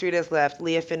 Max Reed has left,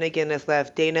 Leah Finnegan has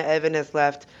left, Dana Evan has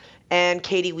left, and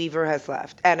Katie Weaver has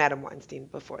left, and Adam Weinstein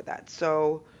before that.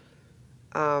 So,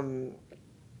 um,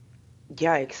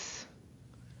 yikes.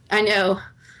 I know.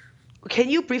 Can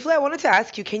you briefly, I wanted to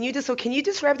ask you, can you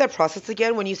describe that process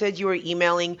again when you said you were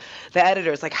emailing the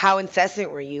editors? Like, how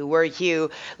incessant were you? Were you,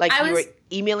 like, I you were was,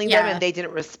 emailing them yeah. and they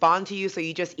didn't respond to you, so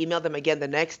you just emailed them again the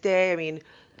next day? I mean,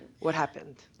 what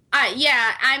happened?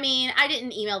 Yeah, I mean, I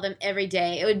didn't email them every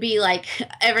day. It would be like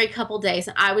every couple days,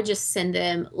 and I would just send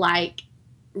them like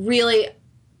really.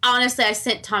 Honestly, I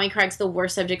sent Tommy Craig's the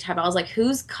worst subject type. I was like,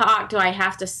 whose cock do I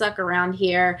have to suck around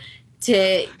here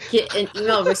to get an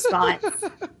email response?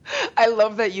 I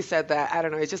love that you said that. I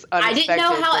don't know, it's just I didn't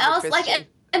know unexpected how from a else. Like, Christian.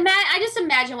 I just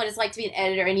imagine what it's like to be an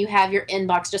editor and you have your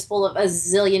inbox just full of a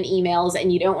zillion emails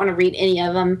and you don't want to read any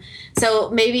of them. So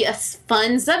maybe a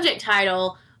fun subject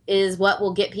title is what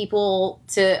will get people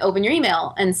to open your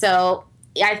email. And so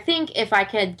I think if I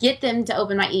could get them to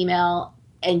open my email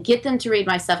and get them to read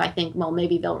my stuff, I think, well,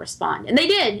 maybe they'll respond. And they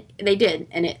did. They did.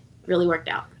 And it really worked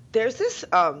out. There's this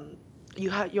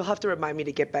you'll have to remind me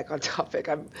to get back on topic.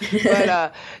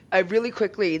 But I really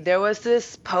quickly, there was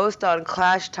this post on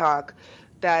Clash Talk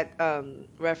that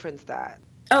referenced that.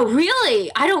 Oh,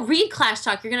 really? I don't read Clash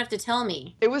Talk. You're going to have to tell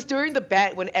me. It was during the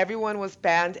ban when everyone was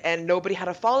banned and nobody had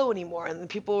a follow anymore, and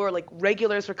people were like,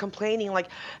 regulars were complaining like,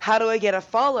 how do I get a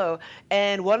follow?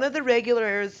 And one of the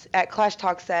regulars at Clash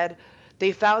Talk said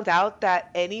they found out that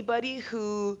anybody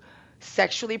who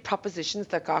sexually propositions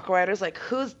the Gawker writers, like,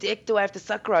 whose dick do I have to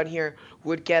suck around here,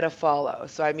 would get a follow.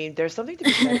 So I mean, there's something to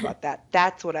be said about that.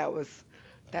 That's what I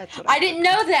didn't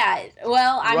know that.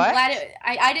 Well, I'm What? glad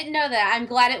I didn't know that. I'm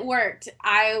glad it worked.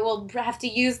 I will have to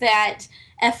use that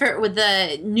effort with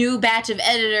the new batch of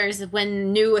editors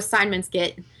when new assignments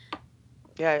get.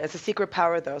 Yeah, it's a secret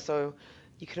power though, so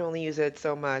you can only use it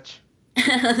so much.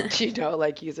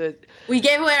 Like use it We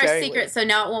gave away our sparingly. secret, so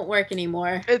now it won't work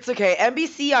anymore. It's okay.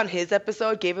 NBC on his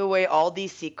episode gave away all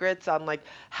these secrets on like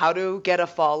how to get a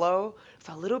follow. It's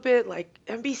a little bit like,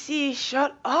 NBC,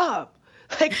 shut up.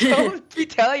 Like, don't be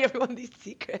telling everyone these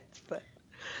secrets. But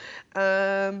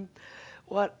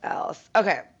what else?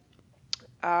 Okay.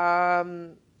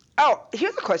 Oh,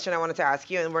 here's a question I wanted to ask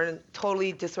you, and we're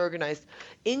totally disorganized.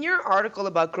 In your article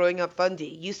about growing up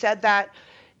Fundy, you said that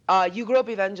you grew up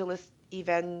Evangelical.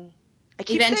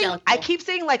 I keep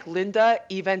saying like Linda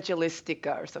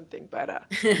Evangelistica or something, but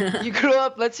you grew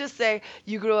up, let's just say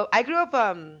I grew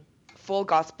up full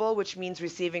gospel, which means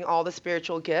receiving all the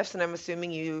spiritual gifts, and I'm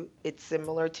assuming it's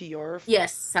similar to your.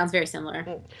 Yes, sounds very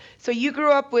similar. So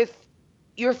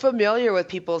you're familiar with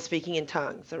people speaking in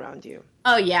tongues around you.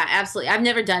 Oh yeah, absolutely. I've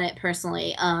never done it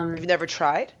personally. You've never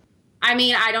tried? I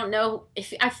mean, I don't know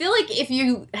if I feel like if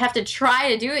you have to try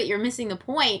to do it, you're missing the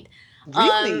point.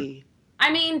 Really?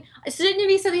 I mean, shouldn't it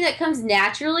be something that comes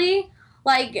naturally?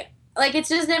 Like it's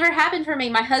just never happened for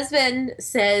me. My husband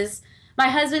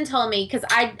told me, because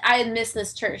I missed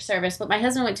this church service, but my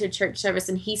husband went to a church service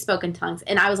and he spoke in tongues.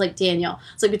 And I was like, Daniel,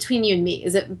 it's like, between you and me,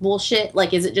 is it bullshit?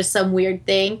 Like, is it just some weird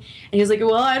thing? And he was like,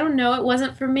 well, I don't know. It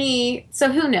wasn't for me.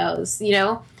 So who knows, you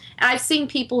know? And I've seen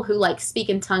people who like speak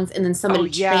in tongues and then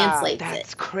somebody translates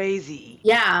that's it. crazy.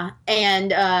 Yeah.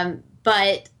 And,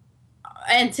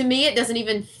 and to me, it doesn't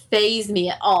even faze me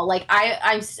at all. Like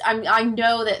I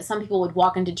know that some people would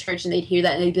walk into church and they'd hear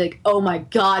that and they'd be like, "Oh my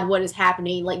God, what is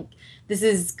happening? Like, this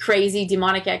is crazy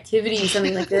demonic activity,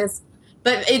 something like this."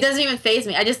 But it doesn't even faze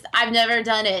me. I've never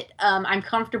done it. I'm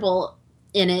comfortable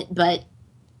in it, but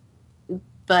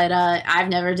I've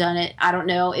never done it. I don't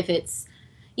know if it's,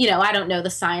 I don't know the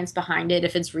science behind it,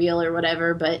 if it's real or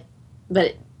whatever. But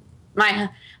from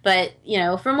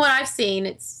what I've seen,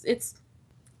 it's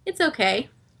okay.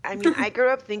 I mean, I grew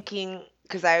up thinking,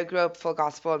 because I grew up full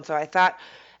gospel, and so I thought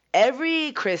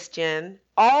every Christian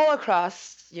all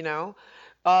across,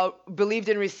 believed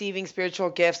in receiving spiritual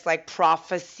gifts like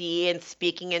prophecy and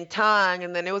speaking in tongue.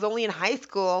 And then it was only in high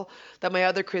school that my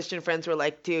other Christian friends were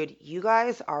like, dude, you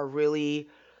guys are really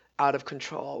out of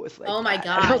control with like Oh my that.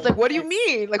 God. And I was like, what do you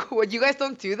mean? Like, what, you guys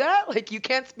don't do that? Like, you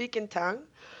can't speak in tongue?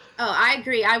 Oh, I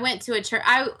agree. I went to a church.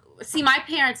 My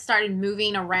parents started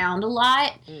moving around a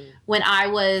lot when I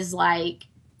was like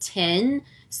 10.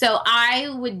 So I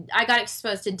got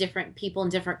exposed to different people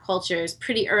and different cultures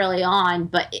pretty early on,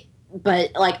 but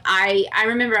like I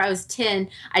remember I was 10.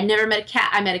 I'd never met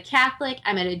I met a Catholic,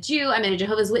 I met a Jew, I met a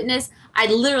Jehovah's Witness. I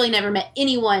literally never met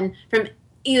anyone from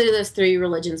either of those three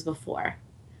religions before.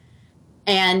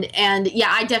 And yeah,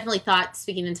 I definitely thought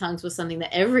speaking in tongues was something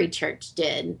that every church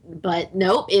did, but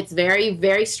nope, it's very,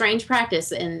 very strange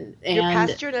practice. Your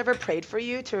pastor never prayed for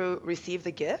you to receive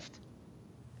the gift?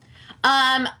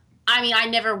 I mean, I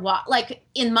never like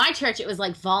in my church, it was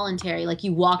like voluntary. Like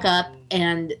you walk up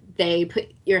and they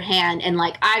put your hand, and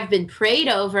like I've been prayed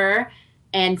over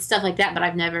and stuff like that, but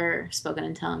I've never spoken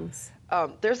in tongues.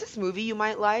 There's this movie you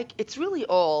might like. It's really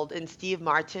old, and Steve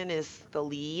Martin is the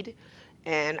lead.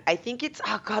 And I think it's,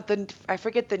 oh God, I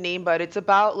forget the name, but it's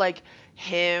about like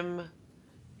him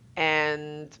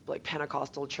and like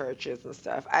Pentecostal churches and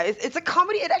stuff. It's a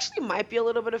comedy. It actually might be a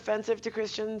little bit offensive to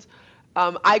Christians.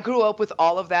 I grew up with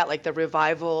all of that, like the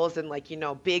revivals and like,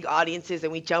 big audiences,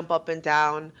 and we jump up and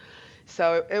down.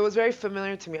 So it was very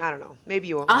familiar to me. I don't know. Maybe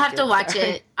you won't. I'll have to watch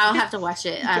it. I'll have to watch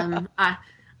it. I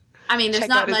mean, there's Check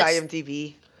not out much. his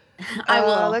IMDb. I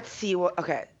will. Let's see what.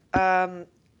 Okay.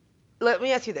 Let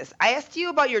me ask you this. I asked you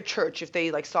about your church, if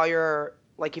they like saw your,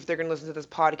 like if they're gonna listen to this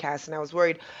podcast, and I was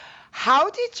worried. How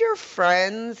did your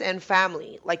friends and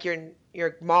family, like your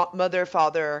mother,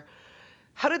 father,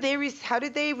 how did they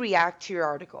react to your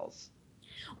articles?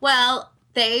 Well,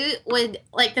 they would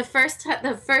like the first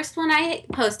one I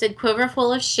posted, Quiver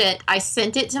Full of Shit. I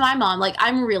sent it to my mom. Like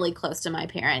I'm really close to my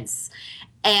parents,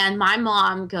 and my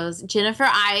mom goes, Jennifer,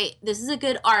 this is a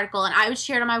good article, and I would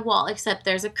share it on my wall, except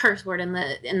there's a curse word in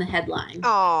the headline.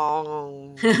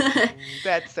 Oh,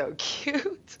 that's so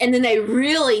cute. And then they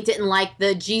really didn't like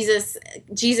the Jesus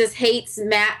hates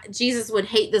Matt. Jesus would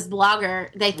hate this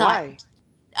blogger. They thought. Why?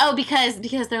 Oh, because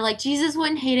they're like, Jesus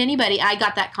wouldn't hate anybody. I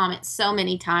got that comment so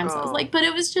many times. I was like, but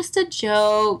it was just a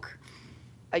joke.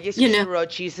 I guess you wrote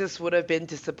Jesus would have been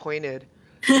disappointed.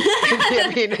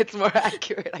 I mean, it's more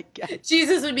accurate, I guess.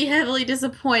 Jesus would be heavily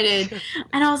disappointed.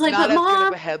 And I was like, Not but as Mom, good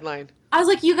of a headline. I was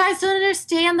like, you guys don't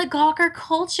understand the Gawker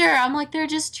culture. I'm like, they're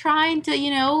just trying to,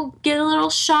 get a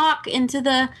little shock into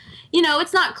the,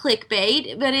 it's not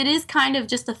clickbait, but it is kind of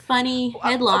just a funny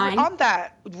headline. On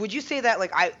that, would you say that,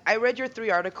 like, I read your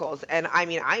 3 articles, and I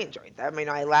mean, I enjoyed them. I mean,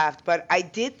 I laughed, but I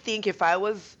did think if I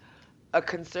was a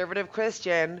conservative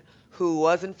Christian who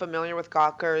wasn't familiar with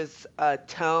Gawker's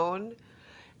tone,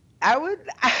 I would,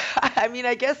 I mean,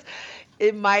 I guess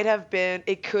it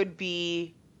could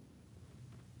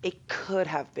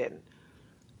have been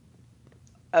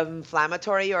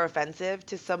inflammatory or offensive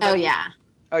to somebody. Oh, yeah.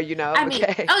 Oh,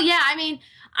 okay. Oh, yeah, I mean,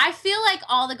 I feel like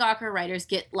all the Gawker writers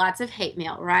get lots of hate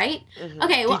mail, right? Mm-hmm.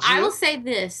 Okay, well, I will say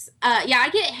this. Yeah,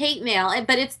 I get hate mail,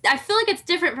 but I feel like it's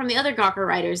different from the other Gawker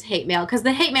writers' hate mail, because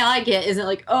the hate mail I get isn't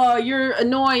like, oh, you're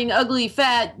annoying, ugly,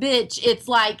 fat bitch. It's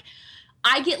like,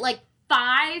 I get like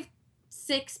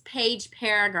 5-6-page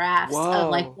paragraphs of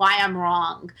like why I'm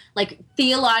wrong, like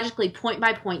theologically, point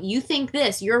by point. You think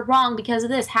this, you're wrong because of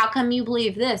this. How come you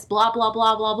believe this? Blah blah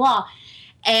blah blah blah.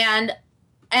 And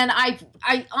I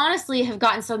honestly have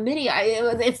gotten so many.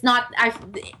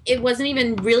 It wasn't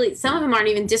even really. Some of them aren't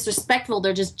even disrespectful.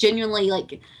 They're just genuinely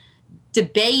like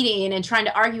debating and trying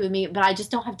to argue with me. But I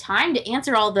just don't have time to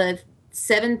answer all the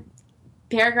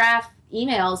 7-paragraph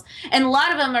emails, and a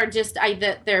lot of them are just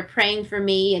that they're praying for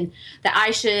me and that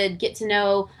I should get to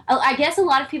know. I guess a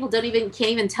lot of people can't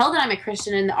even tell that I'm a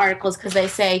Christian in the articles, because they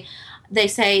say,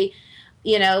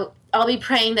 I'll be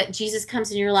praying that Jesus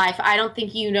comes in your life. I don't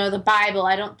think you know the Bible.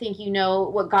 I don't think you know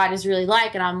what God is really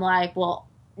like. And I'm like, well,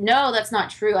 no, that's not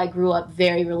true. I grew up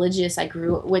very religious.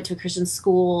 Went to a Christian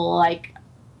school. Like,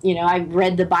 I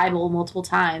read the Bible multiple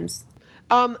times.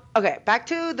 Okay, back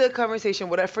to the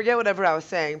conversation. I forget whatever I was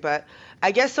saying, but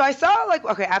I guess so. I saw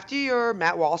after your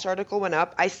Matt Walsh article went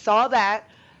up, I saw that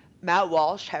Matt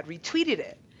Walsh had retweeted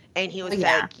it, and he was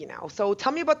like, So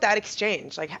tell me about that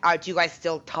exchange. Like, do you guys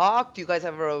still talk? Do you guys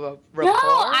have a rapport? No,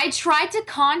 I tried to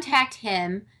contact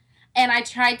him, and I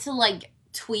tried to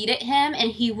tweet at him,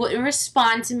 and he wouldn't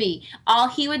respond to me. All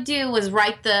he would do was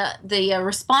write the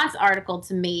response article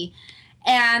to me,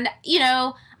 and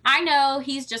I know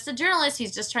he's just a journalist.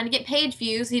 He's just trying to get page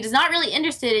views. He's not really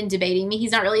interested in debating me.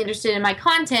 He's not really interested in my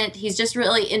content. He's just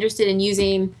really interested in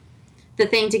using the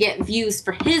thing to get views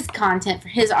for his content, for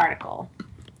his article.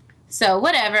 So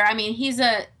whatever. I mean, he's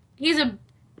a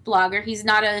blogger. He's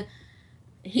not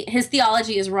his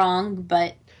theology is wrong,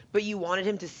 but. But you wanted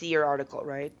him to see your article,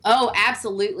 right? Oh,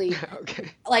 absolutely.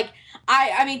 Okay.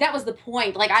 I mean, that was the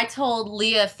point. I told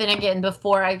Leah Finnegan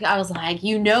before, I was like,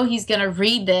 he's going to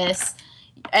read this.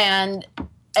 And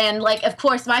of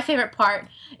course, my favorite part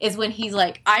is when he's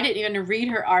like, I didn't even read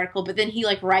her article, but then he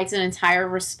writes an entire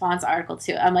response article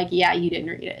to it. I'm like, yeah, you didn't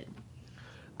read it.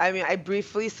 I mean, I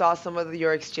briefly saw some of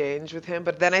your exchange with him,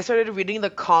 but then I started reading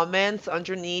the comments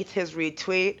underneath his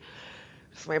retweet.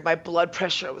 So my blood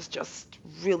pressure was just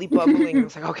really bubbling. I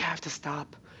was like, okay, I have to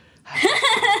stop. I have to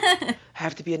stop. I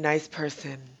have to be a nice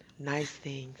person. Nice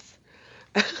things.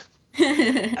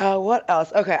 What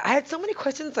else? Okay, I had so many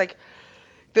questions. Like,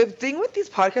 the thing with these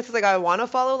podcasts is like I want to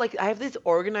follow, like I have these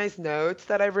organized notes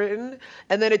that I've written,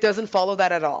 and then it doesn't follow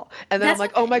that at all. And then I'm That's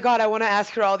like, oh my okay. God, I want to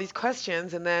ask her all these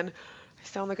questions, and then I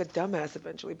sound like a dumbass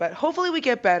eventually. But hopefully we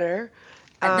get better.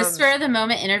 The Um, spur of the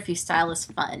moment interview style is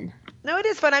fun. no, it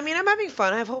is fun. I mean, I'm having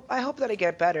fun. I hope that I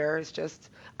get better. It's just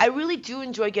I really do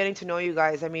enjoy getting to know you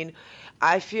guys. I mean,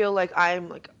 I feel like I'm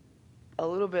like a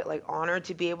little bit like honored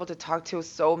to be able to talk to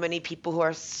so many people who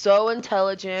are so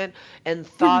intelligent and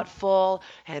thoughtful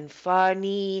and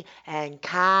funny and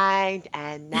kind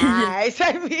and nice.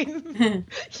 I mean,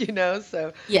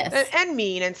 so Yes. and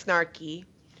mean and snarky.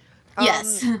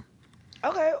 Yes. Um,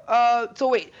 okay. So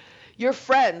wait, your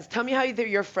friends. Tell me how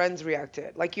your friends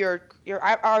reacted. Like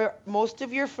are most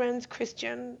of your friends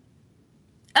Christian?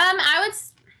 I would.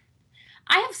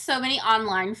 I have so many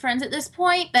online friends at this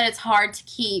point that it's hard to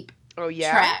keep Oh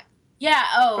yeah, track. Yeah.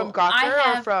 from Oh, I Gawker or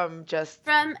have from just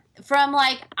from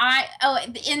like I oh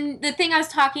in the thing I was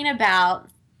talking about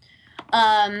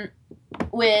um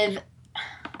with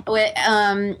with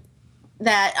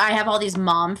that I have all these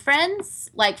mom friends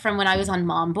like from when I was on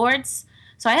mom boards.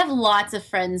 So I have lots of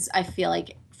friends I feel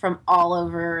like from all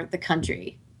over the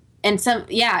country. And some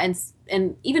yeah,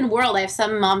 and even world I have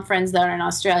some mom friends that are in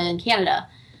Australia and Canada.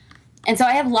 And so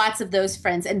I have lots of those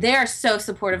friends and they are so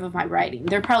supportive of my writing.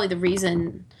 They're probably the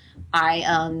reason I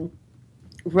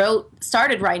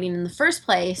started writing in the first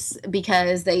place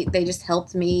because they just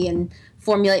helped me and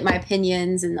formulate my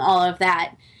opinions and all of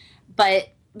that. But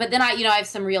then I have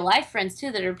some real life friends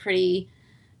too that are pretty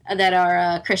that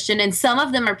are Christian, and some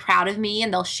of them are proud of me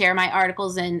and they'll share my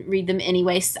articles and read them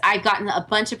anyways. I've gotten a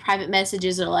bunch of private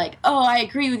messages that are like, "Oh, I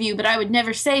agree with you, but I would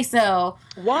never say so."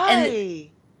 And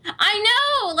why? I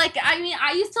know, like, I mean,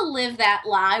 I used to live that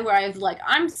lie where I was like,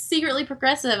 I'm secretly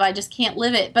progressive, I just can't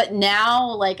live it. But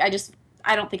now, like, I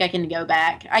don't think I can go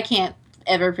back. I can't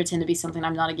ever pretend to be something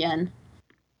I'm not again.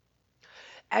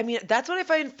 I mean, that's what I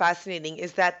find fascinating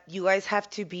is that you guys have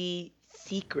to be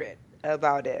secret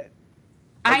about it.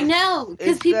 Like, I know,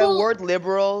 because is the people, word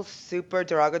liberal super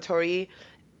derogatory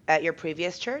at your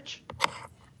previous church?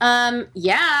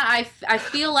 yeah, I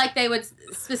feel like they would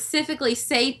specifically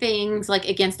say things like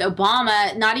against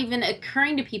Obama, not even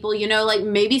occurring to people, like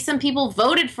maybe some people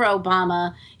voted for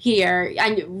Obama here.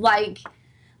 And like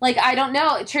I don't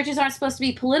know, churches aren't supposed to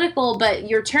be political, but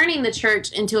you're turning the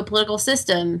church into a political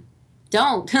system.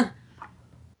 Don't.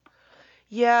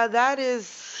 Yeah, that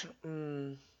is. I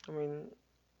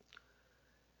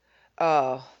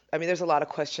mean, there's a lot of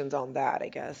questions on that, I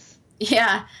guess.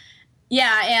 Yeah.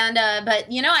 Yeah, and but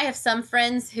I have some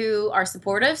friends who are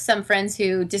supportive, some friends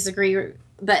who disagree,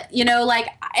 but like,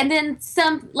 and then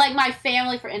some, like my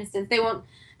family, for instance, they won't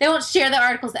share the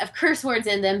articles that have curse words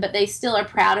in them, but they still are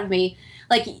proud of me.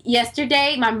 Like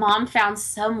yesterday, my mom found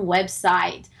some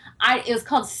website. It was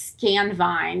called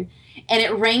Scanvine, and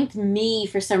it ranked me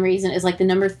for some reason as like the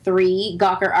number 3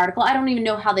 Gawker article. I don't even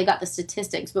know how they got the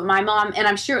statistics, but my mom, and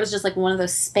I'm sure it was just like one of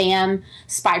those spam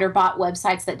spider bot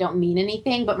websites that don't mean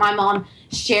anything, but my mom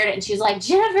shared it and she was like,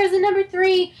 Jennifer's the number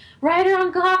 3 writer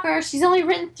on Gawker. She's only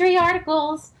written 3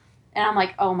 articles. And I'm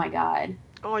like, oh my God.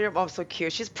 Oh, your mom's so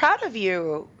cute. She's proud of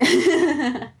you.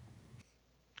 Thank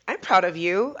I'm proud of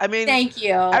you. I mean, I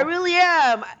you. really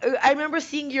am. I remember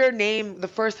seeing your name the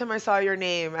first time I saw your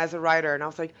name as a writer, and I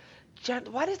was like, Jen,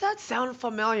 why does that sound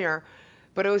familiar?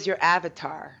 But it was your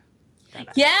avatar that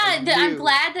I Yeah, knew.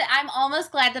 I'm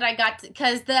almost glad that I got to,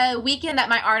 because the weekend that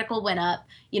my article went up,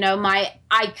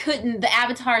 I couldn't, the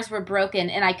avatars were broken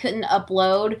and I couldn't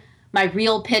upload my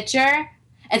real picture.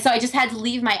 And so I just had to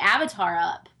leave my avatar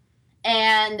up.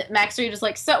 And Max Reed was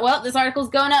like, so, well, this article's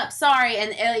going up, sorry.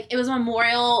 And it was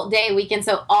Memorial Day weekend,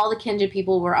 so all the Kindred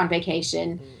people were on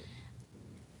vacation. Mm.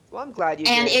 Well, I'm glad you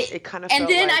And did. it, It kind of and felt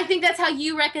then I like think that's how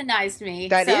you recognized me.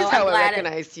 that So is I'm how I glad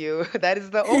recognized you. That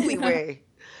is the only it. way.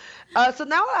 So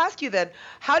now I'll ask you then,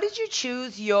 how did you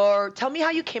choose tell me how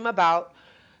you came about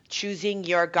choosing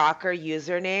your Gawker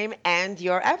username and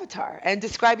your avatar. And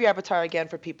describe your avatar again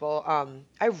for people.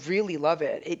 I really love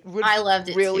it. It would I loved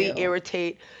it really too.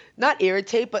 irritate, not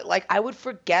irritate, but like I would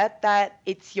forget that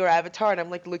it's your avatar and I'm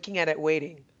like looking at it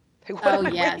waiting. Like, what Oh am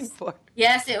I waiting yes, for?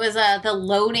 yes. It was the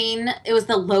loading. It was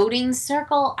the loading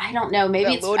circle. I don't know. Maybe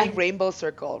That it's. loading rainbow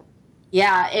circle.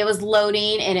 Yeah, it was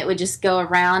loading, and it would just go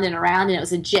around and around, and it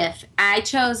was a GIF. I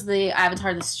chose the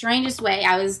avatar the strangest way.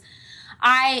 I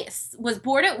was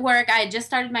bored at work. I had just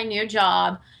started my new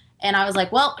job, and I was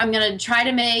like, well, I'm gonna try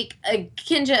to make a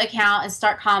Kinja account and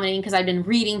start commenting because I've been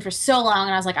reading for so long,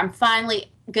 and I was like, I'm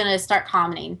finally gonna start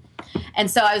commenting. And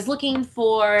so I was looking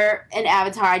for an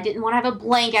avatar. I didn't want to have a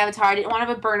blank avatar. I didn't want to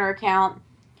have a burner account.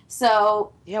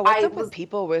 So Yeah, what's up with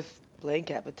people with blank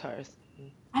avatars?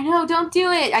 I know, don't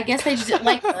do it. I guess they just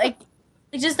like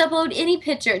they just upload any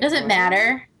picture. It doesn't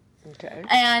matter. Okay.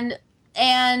 And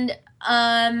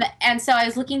so I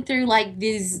was looking through like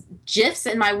these GIFs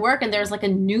in my work, and there was like a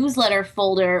newsletter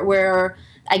folder where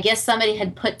I guess somebody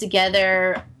had put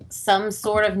together some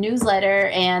sort of newsletter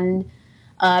and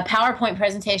a PowerPoint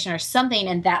presentation or something,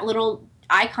 and that little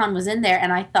icon was in there,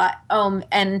 and I thought, oh,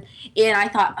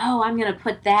 I'm gonna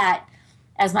put that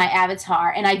as my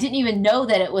avatar, and I didn't even know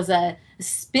that it was a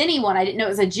spinny one. I didn't know it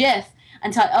was a GIF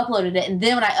until I uploaded it, and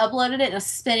then when I uploaded it and it was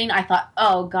spinning, I thought,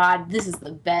 oh God, this is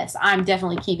the best. I'm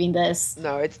definitely keeping this.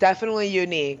 No, it's definitely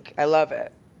unique. I love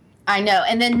it. I know.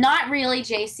 And then Not Really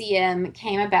JCM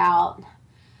came about.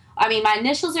 I mean, my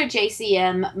initials are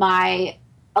JCM.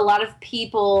 A lot of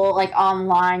people like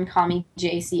online call me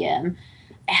JCM.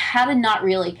 How did Not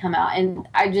Really come out? And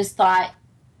I just thought,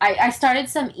 I started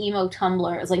some emo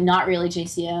Tumblr. It was like Not Really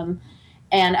JCM.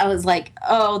 And I was like,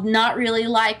 oh, not really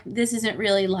like, this isn't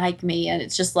really like me. And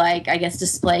it's just like, I guess,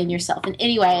 displaying yourself. And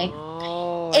anyway,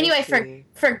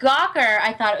 for Gawker,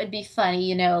 I thought it would be funny,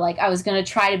 you know, like I was going to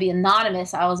try to be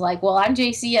anonymous. I was like, well, I'm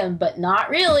JCM, but not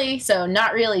really. So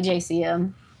Not Really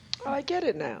JCM. Oh, I get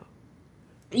it now.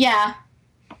 Yeah.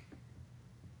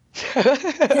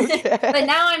 But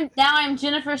now I'm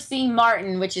Jennifer C.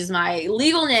 Martin, which is my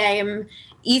legal name,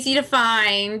 easy to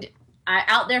find.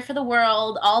 Out there for the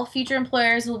world. All future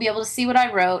employers will be able to see what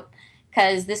I wrote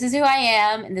because this is who I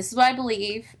am and this is what I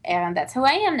believe, and that's who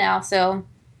I am now. So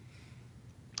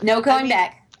no going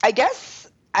back. I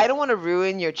guess I don't want to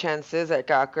ruin your chances at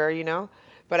Gawker, you know,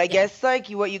 but I guess like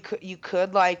you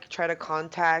could like try to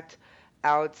contact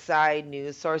outside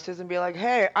news sources and be like,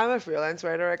 hey, I'm a freelance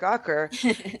writer at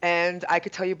Gawker, and I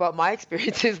could tell you about my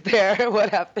experiences there. What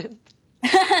happened?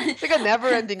 It's like a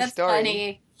never-ending That's story.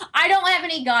 Funny. I don't have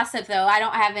any gossip though. I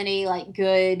don't have any like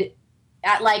good,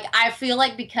 like I feel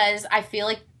like because I feel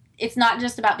like it's not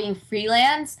just about being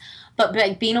freelance, but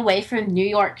like being away from New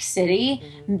York City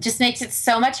just makes it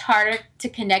so much harder to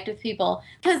connect with people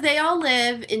because they all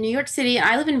live in New York City and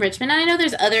I live in Richmond. And I know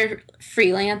there's other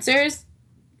freelancers,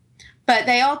 but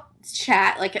they all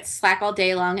chat like at Slack all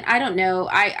day long. And I don't know.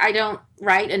 I don't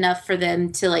write enough for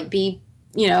them to like be,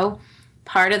 you know,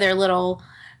 part of their little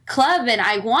club, and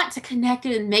I want to connect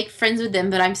and make friends with them,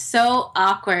 but I'm so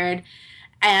awkward,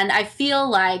 and I feel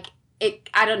like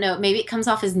I don't know, maybe it comes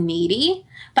off as needy,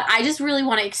 but I just really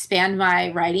want to expand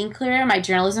my writing career, my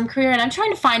journalism career, and I'm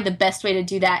trying to find the best way to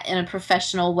do that in a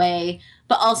professional way,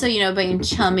 but also, you know, being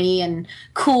chummy and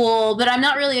cool, but I'm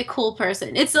not really a cool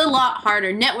person. It's a lot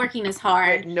harder. Networking is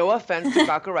hard. No offense to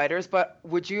Gawker writers, but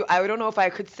I don't know if I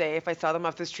could say if I saw them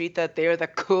off the street that they're the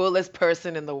coolest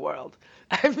person in the world.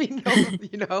 I mean, no,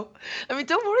 you know, I mean,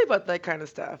 don't worry about that kind of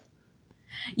stuff.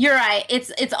 You're right.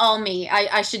 It's all me.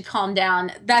 I should calm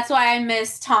down. That's why I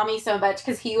miss Tommy so much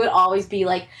because he would always be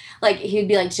like he'd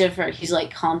be like, Jennifer, he's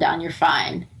like, calm down, you're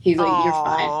fine. He's like, you're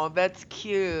fine. Oh, that's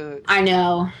cute. I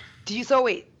know.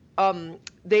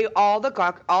 All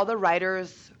the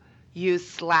writers use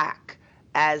Slack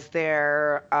as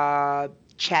their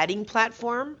chatting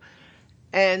platform.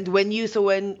 And were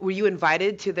you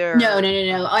invited to their...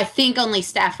 No. I think only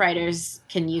staff writers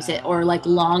can use it or like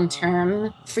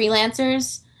long-term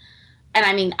freelancers. And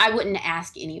I mean, I wouldn't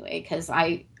ask anyway because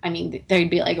I mean, they'd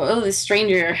be like, oh, this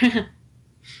stranger.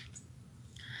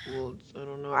 Well, I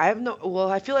don't know.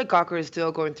 I feel like Gawker is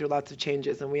still going through lots of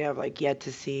changes and we have like yet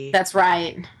to see. That's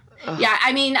right. Yeah,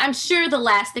 I mean, I'm sure the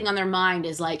last thing on their mind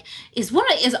is like,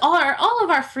 are all of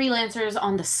our freelancers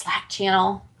on the Slack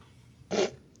channel?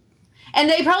 And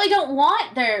they probably don't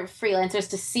want their freelancers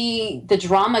to see the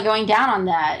drama going down on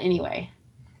that anyway.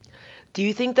 Do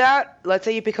you think that, let's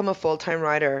say you become a full-time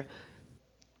writer,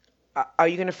 are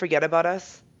you going to forget about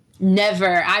us?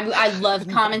 Never. I love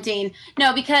commenting.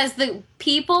 No, because the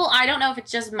people, I don't know if it's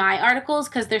just my articles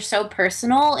because they're so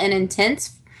personal and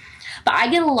intense, but I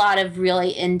get a lot of really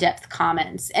in-depth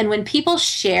comments. And when people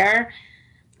share,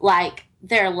 like,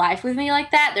 their life with me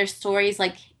like that, their stories,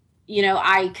 like, you know,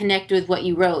 I connect with what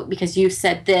you wrote because you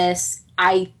said this.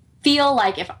 I feel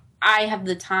like if I have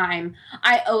the time,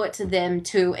 I owe it to them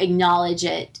to acknowledge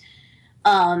it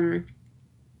and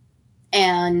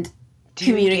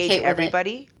communicate with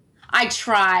everybody? I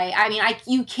try. I mean,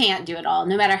 you can't do it all,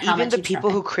 no matter how much you try. Even the people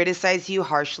who criticize you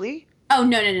harshly? Oh,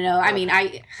 no. I mean,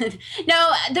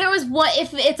 no, there was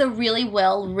if it's a really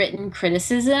well-written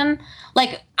criticism,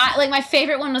 like my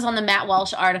favorite one was on the Matt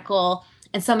Walsh article.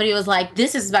 and somebody was like,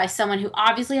 this is by someone who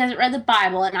obviously hasn't read the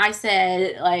Bible. And I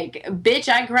said, like, bitch,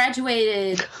 I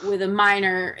graduated with a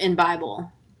minor in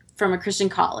Bible from a Christian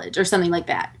college or something like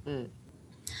that.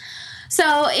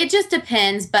 So it just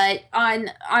depends. But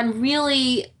on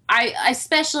really, I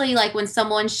especially like when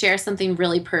someone shares something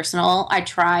really personal, I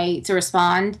try to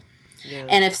respond. Yeah.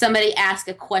 And if somebody asks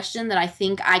a question that I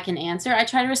think I can answer, I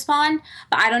try to respond.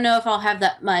 But I don't know if I'll have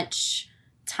that much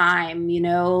time,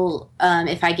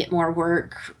 if I get more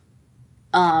work.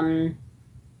 But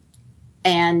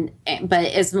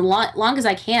as long as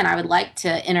I can, I would like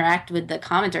to interact with the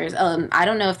commenters. I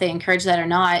don't know if they encourage that or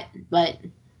not, but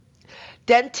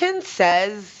Denton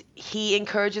says he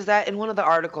encourages that in one of the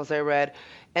articles I read.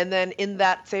 And then in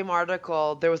that same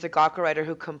article, there was a Gawker writer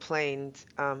who complained.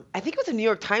 I think it was a New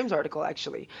York Times article,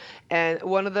 actually. And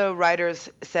one of the writers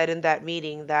said in that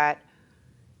meeting that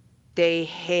they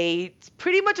hate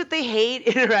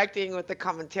interacting with the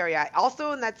commentary.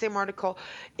 Also in that same article,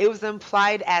 it was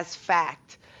implied as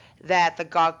fact that the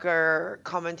Gawker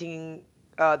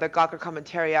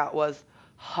commentariat was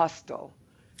hostile,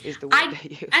 is the word they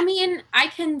use. I mean, I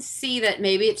can see that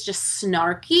maybe it's just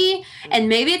snarky, and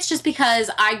maybe it's just because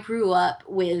I grew up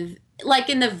with, like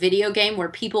in the video game where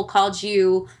people called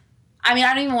you, I mean,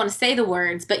 I don't even want to say the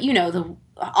words, but the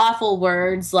awful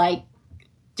words, like,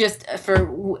 just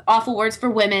for awful words for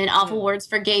women, awful words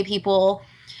for gay people,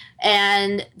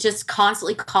 and just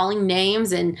constantly calling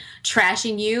names and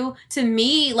trashing you. To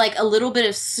me, like, a little bit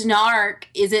of snark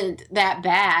isn't that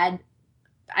bad.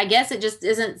 I guess it just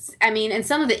isn't. I mean, and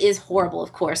some of it is horrible,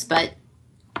 of course, but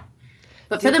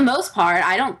for the most part,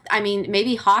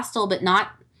 maybe hostile, but not.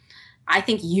 I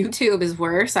think YouTube is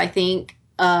worse. I think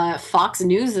Fox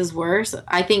News is worse.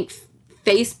 I think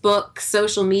Facebook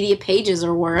social media pages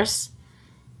are worse.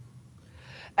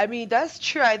 I mean, that's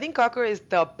true. I think Gawker is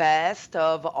the best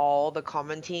of all the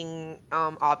commenting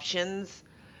options.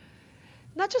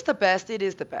 Not just the best, it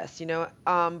is the best,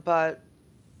 but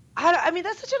I mean,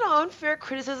 that's such an unfair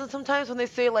criticism sometimes when they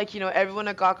say, like, everyone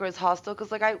at Gawker is hostile.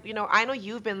 Because, like, I know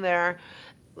you've been there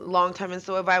a long time, and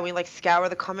so have I. We, like, scour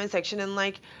the comment section, and,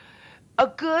 like, a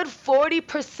good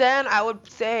 40%, I would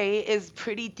say, is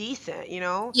pretty decent,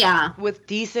 Yeah. With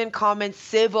decent comments,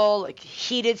 civil, like,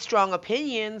 heated, strong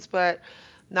opinions, but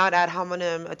not ad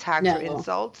hominem attacks or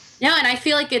insults. No, and I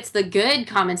feel like it's the good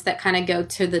comments that kind of go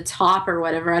to the top or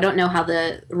whatever. I don't know how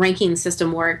the ranking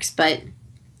system works, but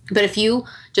if you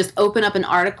just open up an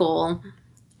article,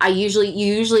 you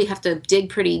usually have to dig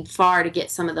pretty far to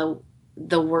get some of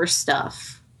the worst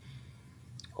stuff.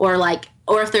 Or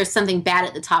if there's something bad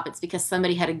at the top, it's because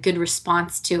somebody had a good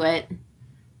response to it,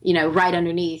 right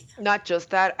underneath. Not just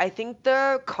that. I think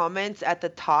the comments at the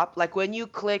top, like when you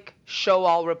click show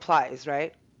all replies,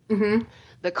 right? Mm-hmm.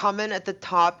 The comment at the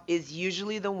top is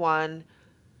usually the one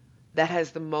that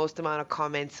has the most amount of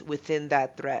comments within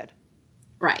that thread.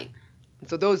 Right.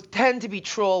 So those tend to be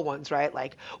troll ones, right?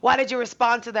 Like, why did you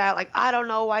respond to that? Like, I don't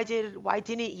know. Why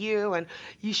didn't you? And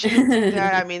you shouldn't do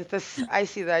that. I mean, I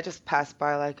see that. I just passed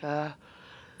by like, okay,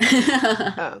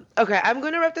 I'm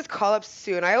going to wrap this call up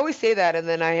soon. I always say that, and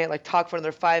then I like talk for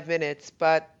another 5 minutes,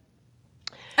 but.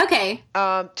 Okay.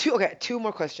 Two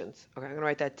more questions. Okay, I'm going to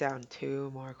write that down.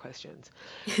 2 more questions.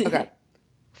 Okay.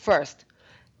 First,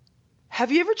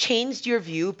 have you ever changed your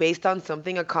view based on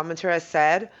something a commenter has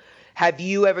said? Have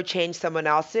you ever changed someone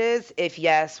else's? If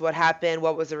yes, what happened?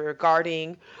 What was it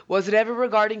regarding? Was it ever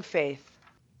regarding faith?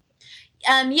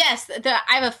 Yes, I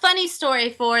have a funny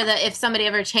story for if somebody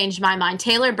ever changed my mind.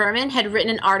 Taylor Berman had written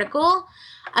an article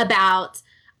about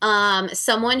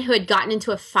someone who had gotten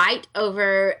into a fight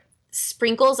over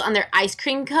sprinkles on their ice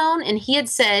cream cone, and he had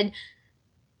said,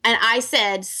 and I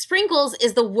said, sprinkles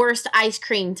is the worst ice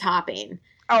cream topping.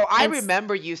 Oh, I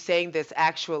remember you saying this,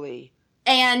 actually.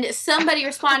 And somebody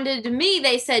responded to me,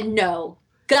 they said, no,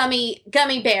 gummy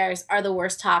bears are the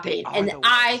worst topping. And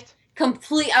I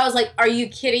was like, are you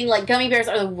kidding? Like, gummy bears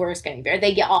are the worst gummy bear.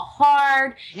 They get all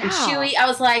hard and chewy. I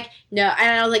was like, no.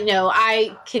 And I was like, no,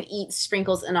 I could eat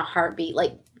sprinkles in a heartbeat.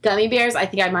 Like, gummy bears, I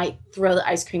think I might throw the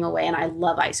ice cream away, and I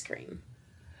love ice cream.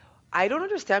 I don't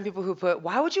understand people who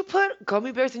why would you put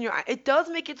gummy bears in your eye? It does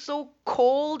make it so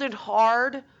cold and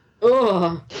hard.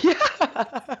 Ugh. Yeah.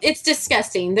 It's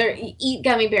disgusting. Eat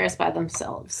gummy bears by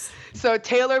themselves. So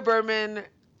Taylor Berman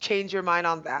changed your mind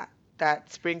on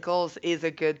that sprinkles is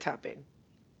a good topping.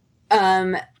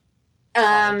 Yeah.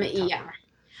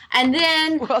 And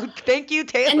then well, thank you,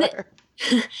 Taylor.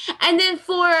 And then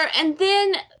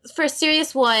for a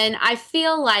serious one, I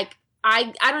feel like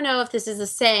I don't know if this is the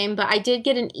same, but I did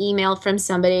get an email from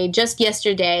somebody just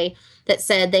yesterday that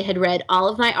said they had read all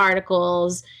of my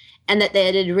articles and that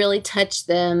they had really touched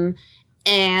them.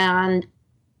 And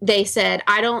they said,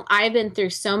 I've been through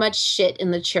so much shit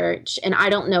in the church, and I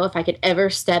don't know if I could ever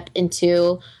step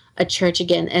into a church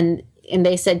again. And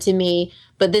they said to me,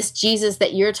 but this Jesus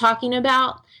that you're talking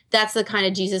about, that's the kind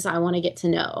of Jesus I want to get to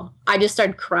know. I just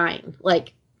started crying.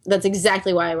 Like, that's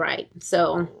exactly why I write.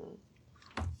 So,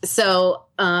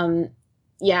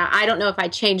 yeah, I don't know if I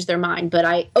changed their mind, but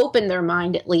I opened their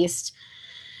mind at least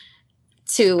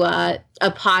to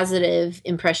a positive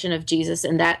impression of Jesus,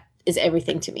 and that is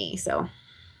everything to me. So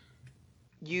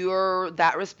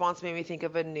that response made me think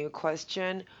of a new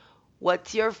question.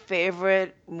 What's your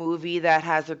favorite movie that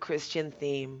has a Christian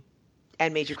theme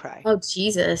and made you cry? oh,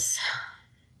 Jesus.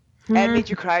 And made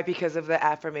you cry because of the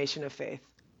affirmation of faith.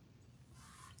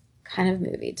 Kind of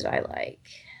movie did I like?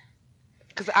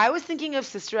 Because I was thinking of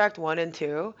Sister Act 1 and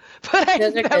 2, but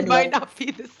that might not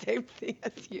be the same thing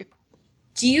as you.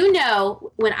 Do you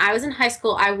know, when I was in high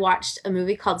school, I watched a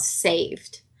movie called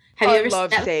Saved. Have you ever seen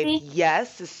that movie?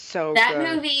 Yes, it's so that good.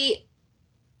 That movie,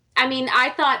 I mean,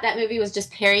 I thought that movie was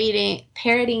just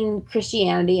parodying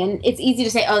Christianity, and it's easy to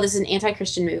say, oh, this is an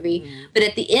anti-Christian movie. But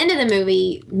at the end of the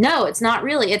movie, no, it's not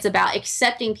really. It's about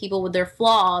accepting people with their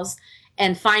flaws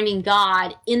and finding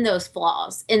God in those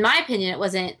flaws. In my opinion, it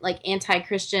wasn't like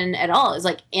anti-Christian at all. It was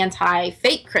like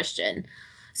anti-fake Christian.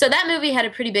 So that movie had a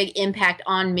pretty big impact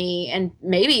on me, and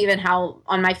maybe even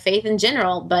on my faith in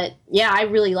general. But yeah, I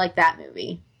really like that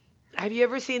movie. Have you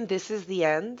ever seen This Is the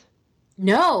End?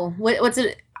 No. What's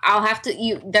it? I'll have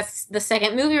to. That's the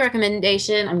second movie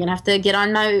recommendation. I'm gonna have to get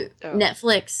on my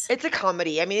Netflix. It's a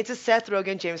comedy. I mean, it's a Seth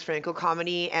Rogen, James Franco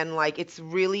comedy, and like it's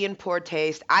really in poor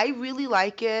taste. I really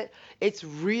like it. It's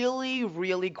really,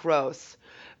 really gross.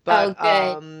 But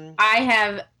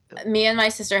me and my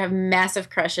sister have massive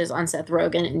crushes on Seth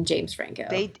Rogen and James Franco.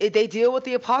 They deal with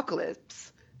the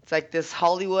apocalypse. It's like this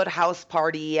Hollywood house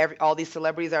party. All these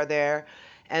celebrities are there,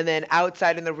 and then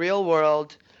outside in the real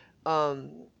world,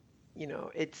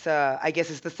 it's I guess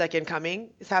it's the second coming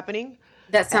is happening.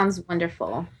 That sounds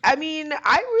wonderful. I mean,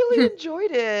 I really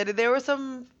enjoyed it. There were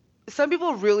some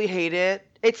people really hate it.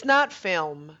 It's not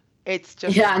film. It's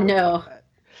just no.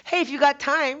 Hey, if you got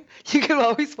time, you can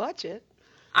always watch it.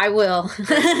 I will.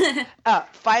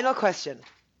 Final question.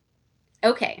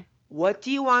 Okay. What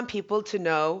do you want people to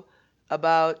know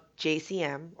about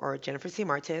JCM or Jennifer C.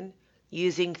 Martin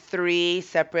using 3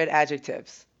 separate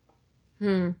adjectives?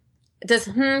 Does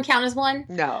count as one?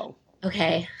 No.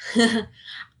 Okay.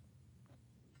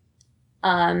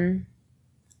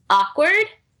 Awkward.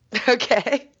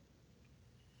 Okay.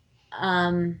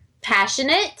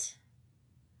 Passionate.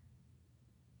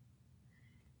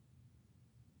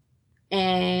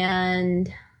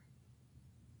 And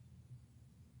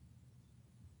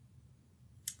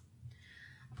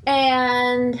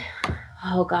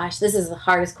oh gosh, this is the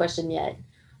hardest question yet.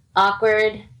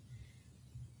 Awkward,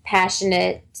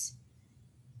 passionate.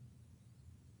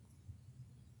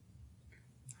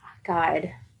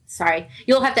 God, sorry.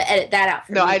 You'll have to edit that out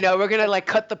for me. No, I know. We're going to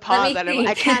cut the pause.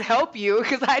 I can't help you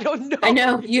because I don't know. I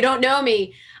know. You don't know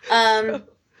me.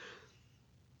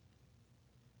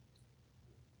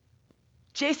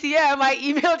 JCM, I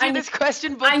emailed you this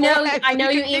question before. I know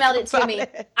you emailed it to me.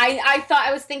 I thought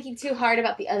I was thinking too hard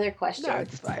about the other question. No,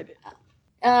 it's fine.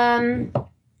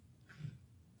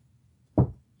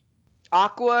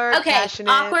 Awkward, passionate.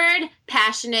 Awkward,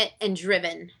 passionate, and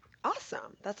driven.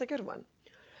 Awesome. That's a good one.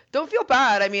 Don't feel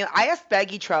bad. I mean, I asked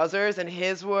baggy trousers, and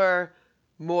his were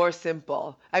more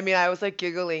simple. I mean, I was like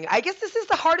giggling. I guess this is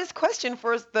the hardest question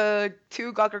for the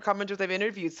 2 Gawker commenters I've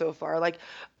interviewed so far. Like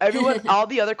everyone, all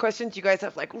the other questions, you guys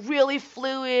have like really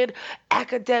fluid,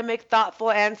 academic,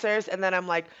 thoughtful answers. And then I'm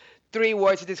like, 3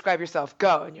 words to describe yourself.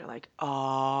 Go. And you're like,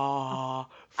 oh,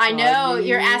 I know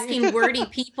you're asking wordy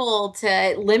people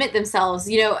to limit themselves,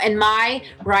 and my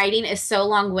writing is so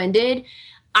long-winded.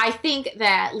 I think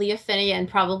that Leah Finian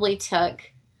probably took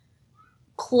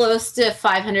close to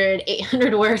 500,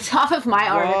 800 words off of my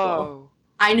article.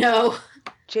 I know.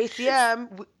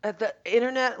 JCM, the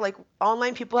internet, like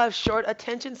online people have short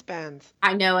attention spans.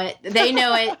 I know it. They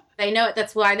know it. They know it.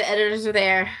 That's why the editors are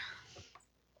there.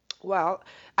 Well,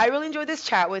 I really enjoyed this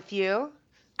chat with you.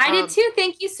 I did too.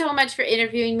 Thank you so much for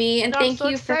interviewing me, and thank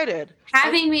you for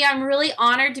having me. I'm really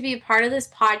honored to be a part of this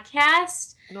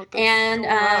podcast. No, thank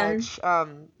you so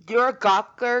much. You're a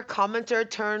Gawker commenter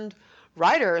turned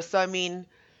writer, so I mean,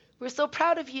 we're so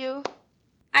proud of you.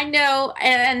 I know,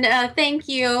 and thank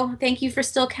you. Thank you for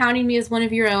still counting me as one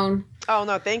of your own. Oh,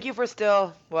 no, thank you for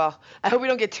still, well, I hope we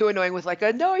don't get too annoying with like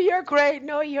no, you're great,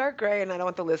 and I don't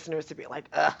want the listeners to be like,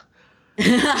 ugh,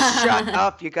 shut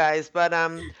up, you guys. But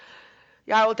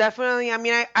Yeah, I will definitely. I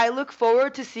mean, I look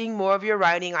forward to seeing more of your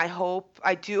writing.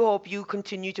 I do hope you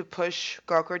continue to push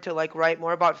Gawker to like write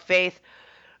more about faith.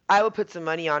 I will put some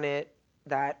money on it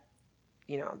that,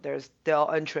 there's still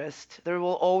interest. There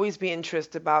will always be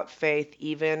interest about faith,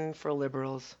 even for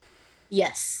liberals.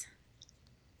 Yes.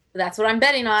 That's what I'm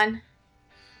betting on.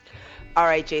 All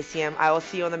right, JCM, I will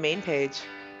see you on the main page.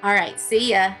 All right.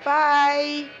 See ya.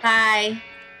 Bye. Bye.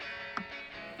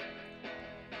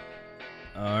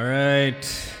 All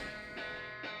right.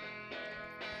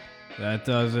 That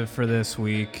does it for this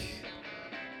week.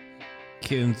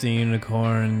 Kittens and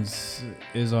Unicorns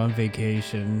is on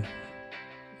vacation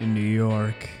in New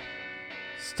York,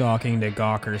 stalking the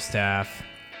Gawker staff.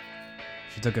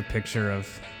 She took a picture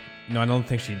of... No, I don't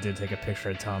think she did take a picture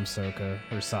of Tom Soka,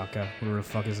 or Saka, whatever the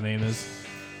fuck his name is.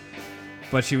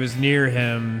 But she was near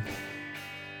him,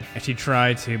 and she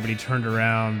tried to, but he turned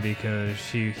around because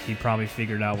he probably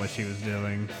figured out what she was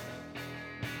doing.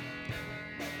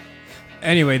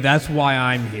 Anyway, that's why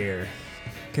I'm here.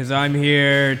 Because I'm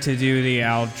here to do the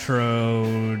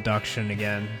outroduction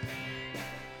again.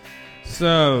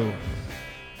 So,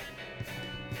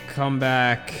 come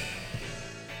back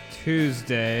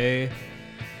Tuesday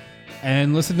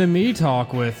and listen to me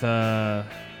talk with, what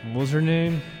was her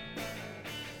name?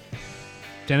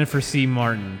 Jennifer C.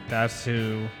 Martin. That's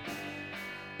who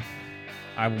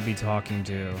I will be talking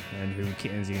to and who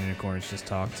Kittens and Unicorns just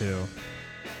talked to.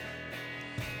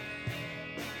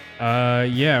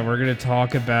 Yeah, we're gonna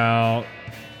talk about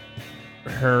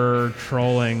her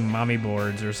trolling mommy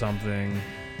boards or something.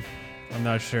 I'm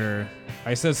not sure.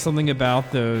 I said something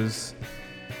about those.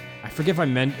 I forget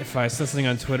if I said something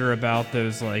on Twitter about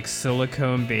those like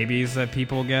silicone babies that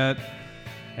people get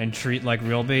and treat like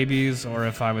real babies, or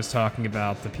if I was talking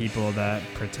about the people that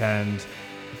pretend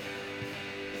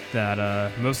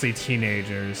that mostly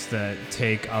teenagers that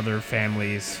take other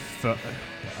families'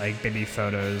 like baby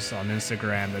photos on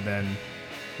Instagram and then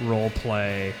role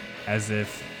play as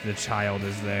if the child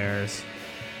is theirs.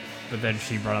 But then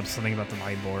she brought up something about the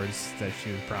mommy boards that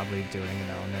she was probably doing in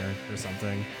Eleanor or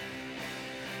something.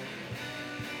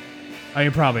 I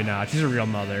mean, probably not. She's a real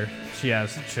mother. She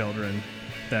has children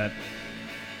that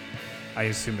I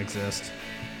assume exist.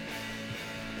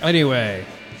 Anyway,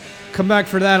 come back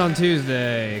for that on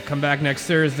Tuesday. Come back next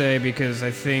Thursday because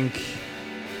I think...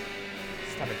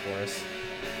 Stop it, Boris.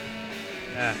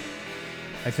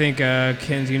 I think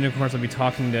Kittens Unicorns will be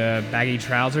talking to Baggy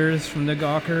Trousers from the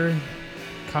Gawker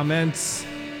comments.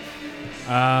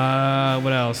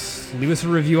 What else? Leave us a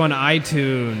review on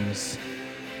iTunes.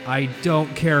 I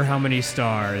don't care how many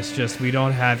stars, just we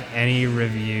don't have any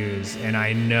reviews, and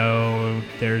I know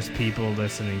there's people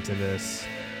listening to this.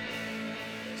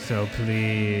 So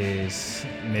please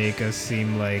make us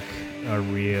seem like a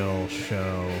real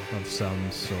show of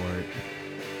some sort.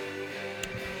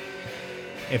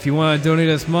 If you want to donate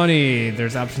us money,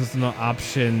 there's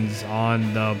options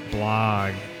on the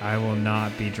blog. I will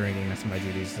not be drinking. That's why I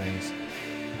do these things.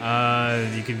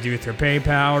 You can do it through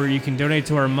PayPal, or you can donate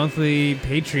to our monthly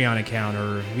Patreon account,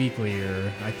 or weekly,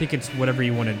 or I think it's whatever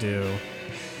you want to do.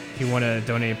 If you want to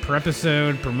donate per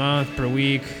episode, per month, per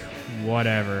week,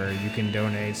 whatever, you can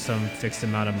donate some fixed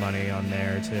amount of money on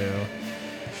there too.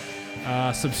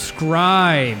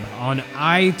 Subscribe on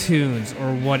iTunes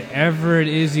or whatever it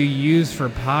is you use for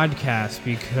podcasts,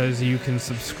 because you can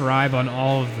subscribe on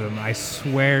all of them. I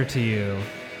swear to you.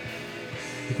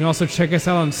 You can also check us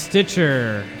out on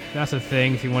Stitcher. That's a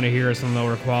thing if you want to hear us in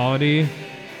lower quality.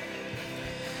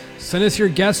 Send us your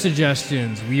guest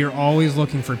suggestions. We are always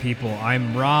looking for people.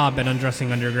 I'm Rob at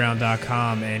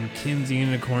undressingunderground.com, and Kittens and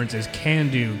Unicorns is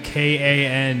Kandu,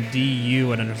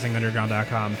 Kandu at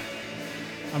undressingunderground.com.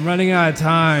 I'm running out of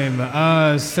time.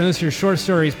 Send us your short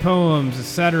stories, poems,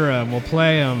 etc. We'll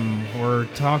play them or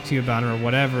talk to you about them or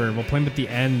whatever. We'll play them at the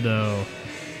end, though.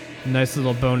 Nice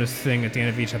little bonus thing at the end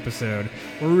of each episode.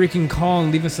 Or we can call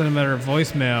and leave us a matter of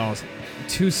voicemails.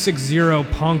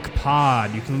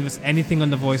 260-PUNK-POD. You can leave us anything on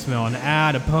the voicemail. An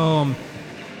ad, a poem,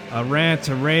 a rant,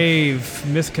 a rave,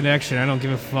 misconnection. I don't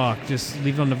give a fuck. Just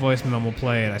leave it on the voicemail and we'll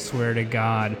play it. I swear to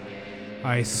God.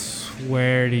 I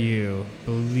swear to you.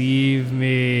 Believe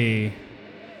me.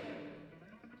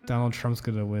 Donald Trump's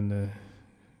gonna win the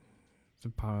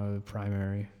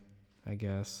primary, I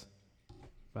guess.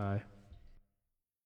 Bye.